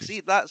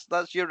 See,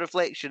 that's your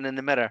reflection in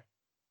the mirror.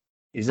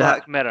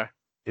 Black mirror.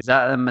 Is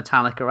that a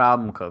Metallica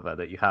album cover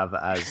that you have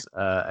as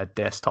a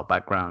desktop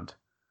background?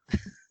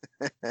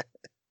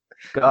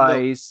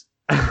 Guys.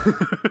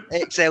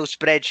 Excel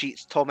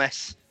spreadsheets,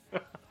 Thomas.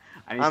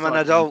 I'm an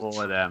adult.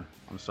 I'm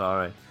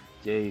sorry.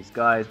 Jeez,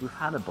 guys, we've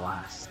had a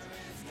blast.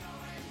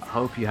 I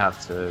hope you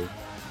have too.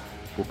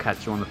 We'll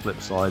catch you on the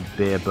flip side,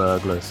 beer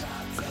burglars.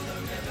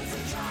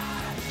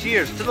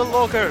 Cheers to the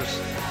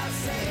loggers.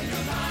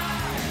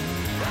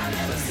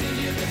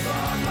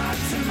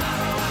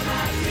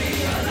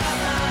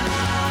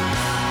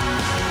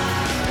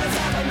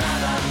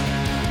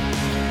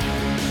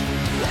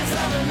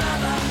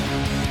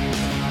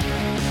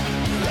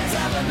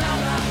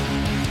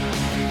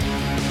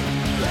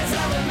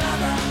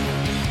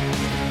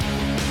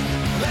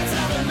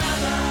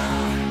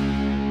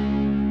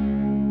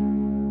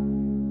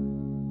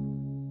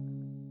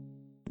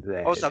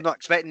 Also, I'm not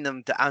expecting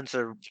them to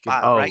answer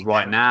back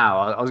right now.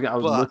 I was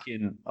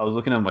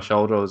looking over my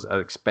shoulder. I was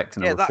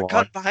expecting a reply. Yeah,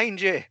 that cunt behind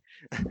you.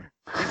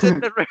 He's in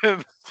the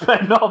room.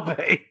 Not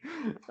me.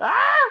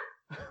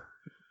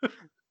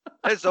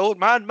 It's old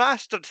man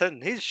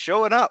Masterton. He's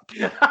showing up.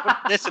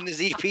 This in his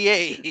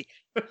EPA.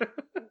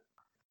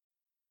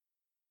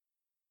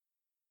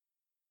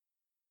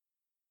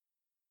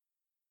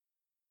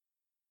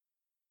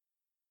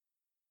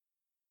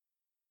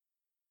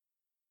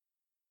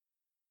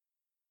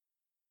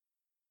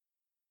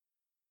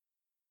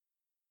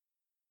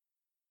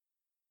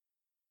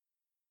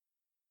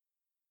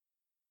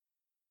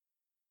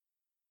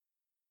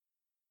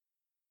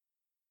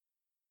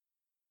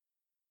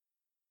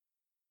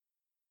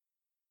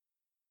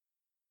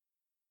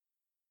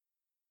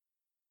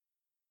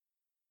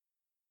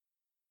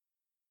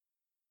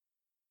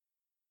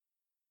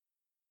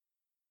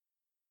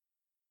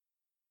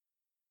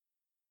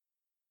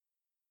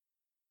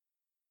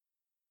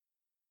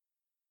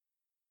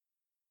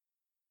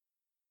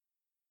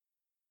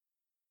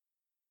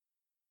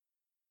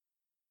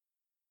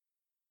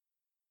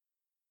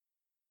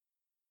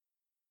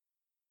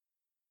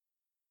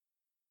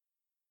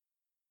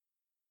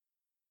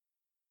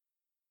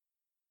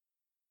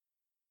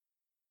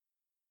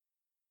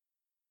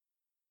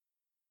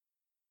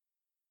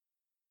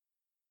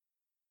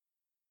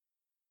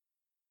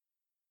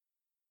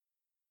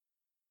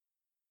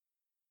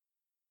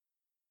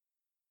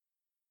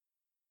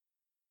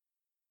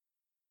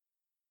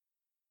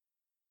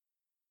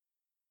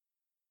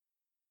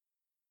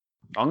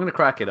 I'm gonna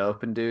crack it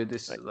open, dude.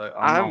 This Right. like,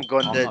 I'm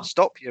going to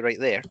stop you right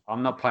there.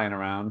 I'm not playing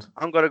around.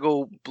 I'm going to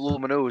go blow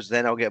my nose,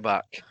 then I'll get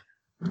back.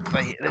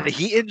 The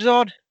heating's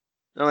on.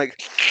 I'm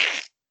like,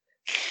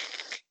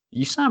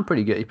 You sound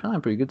pretty good. You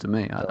sound pretty good to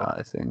me.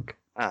 I think.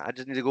 I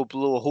just need to go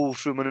blow a hole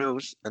through my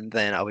nose, and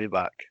then I'll be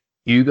back.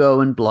 You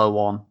go and blow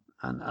one,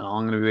 and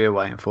I'm gonna be here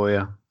waiting for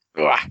you.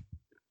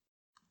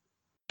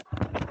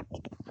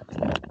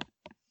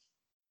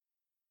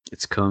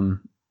 It's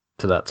come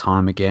to that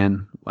time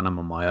again when I'm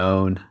on my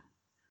own.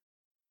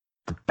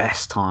 The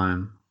best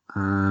time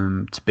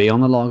to be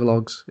on the Log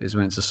Logs is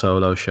when it's a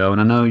solo show.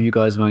 And I know you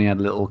guys have only had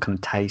a little kind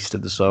of taste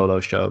of the solo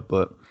show,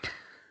 but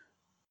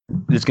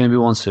there's going to be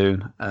one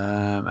soon.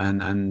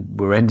 And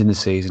we're ending the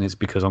season. It's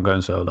because I'm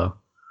going solo.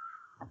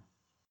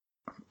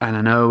 And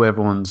I know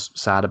everyone's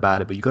sad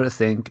about it, but you got to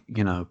think,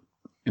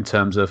 in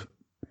terms of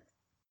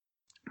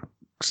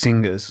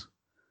singers,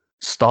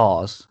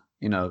 stars,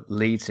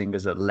 lead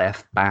singers that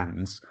left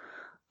bands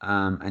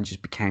and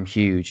just became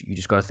huge. You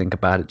just got to think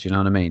about it. Do you know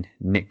what I mean?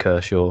 Nick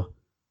Kershaw,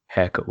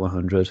 Haircut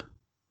 100,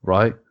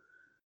 right?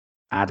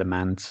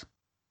 Adamant.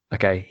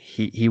 Okay,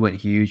 he went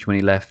huge when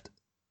he left,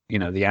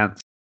 the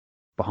Ants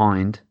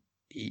behind.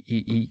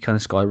 He kind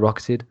of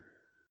skyrocketed.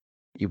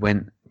 He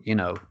went,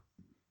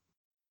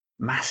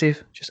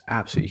 massive, just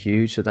absolutely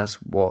huge. So that's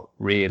what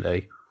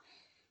really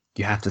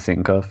you have to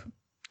think of.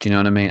 Do you know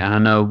what I mean? And I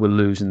know we're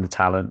losing the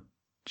talent.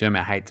 Do you know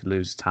what I mean? I hate to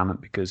lose the talent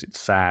because it's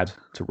sad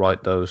to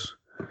write those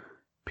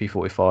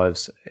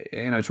P45s.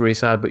 It's really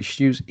sad, but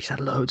he's had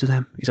loads of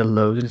them. He's had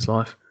loads in his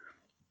life.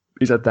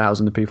 He's had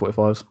thousands of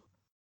P45s.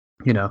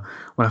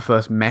 When I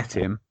first met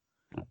him,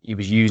 he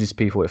was using his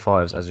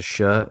P45s as a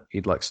shirt.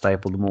 He'd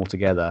staple them all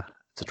together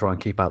to try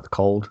and keep out the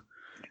cold.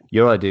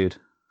 You're right, dude.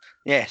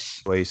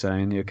 Yes. What are you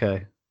saying? You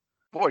okay?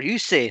 What are you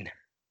saying?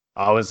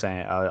 I was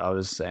saying. I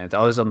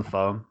was on the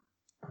phone.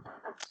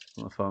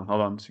 Hold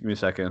on, just give me a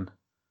second.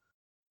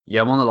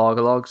 Yeah, I'm on the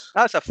Logger Logs.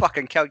 That's a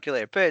fucking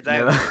calculator. Put it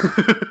down.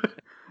 Yeah.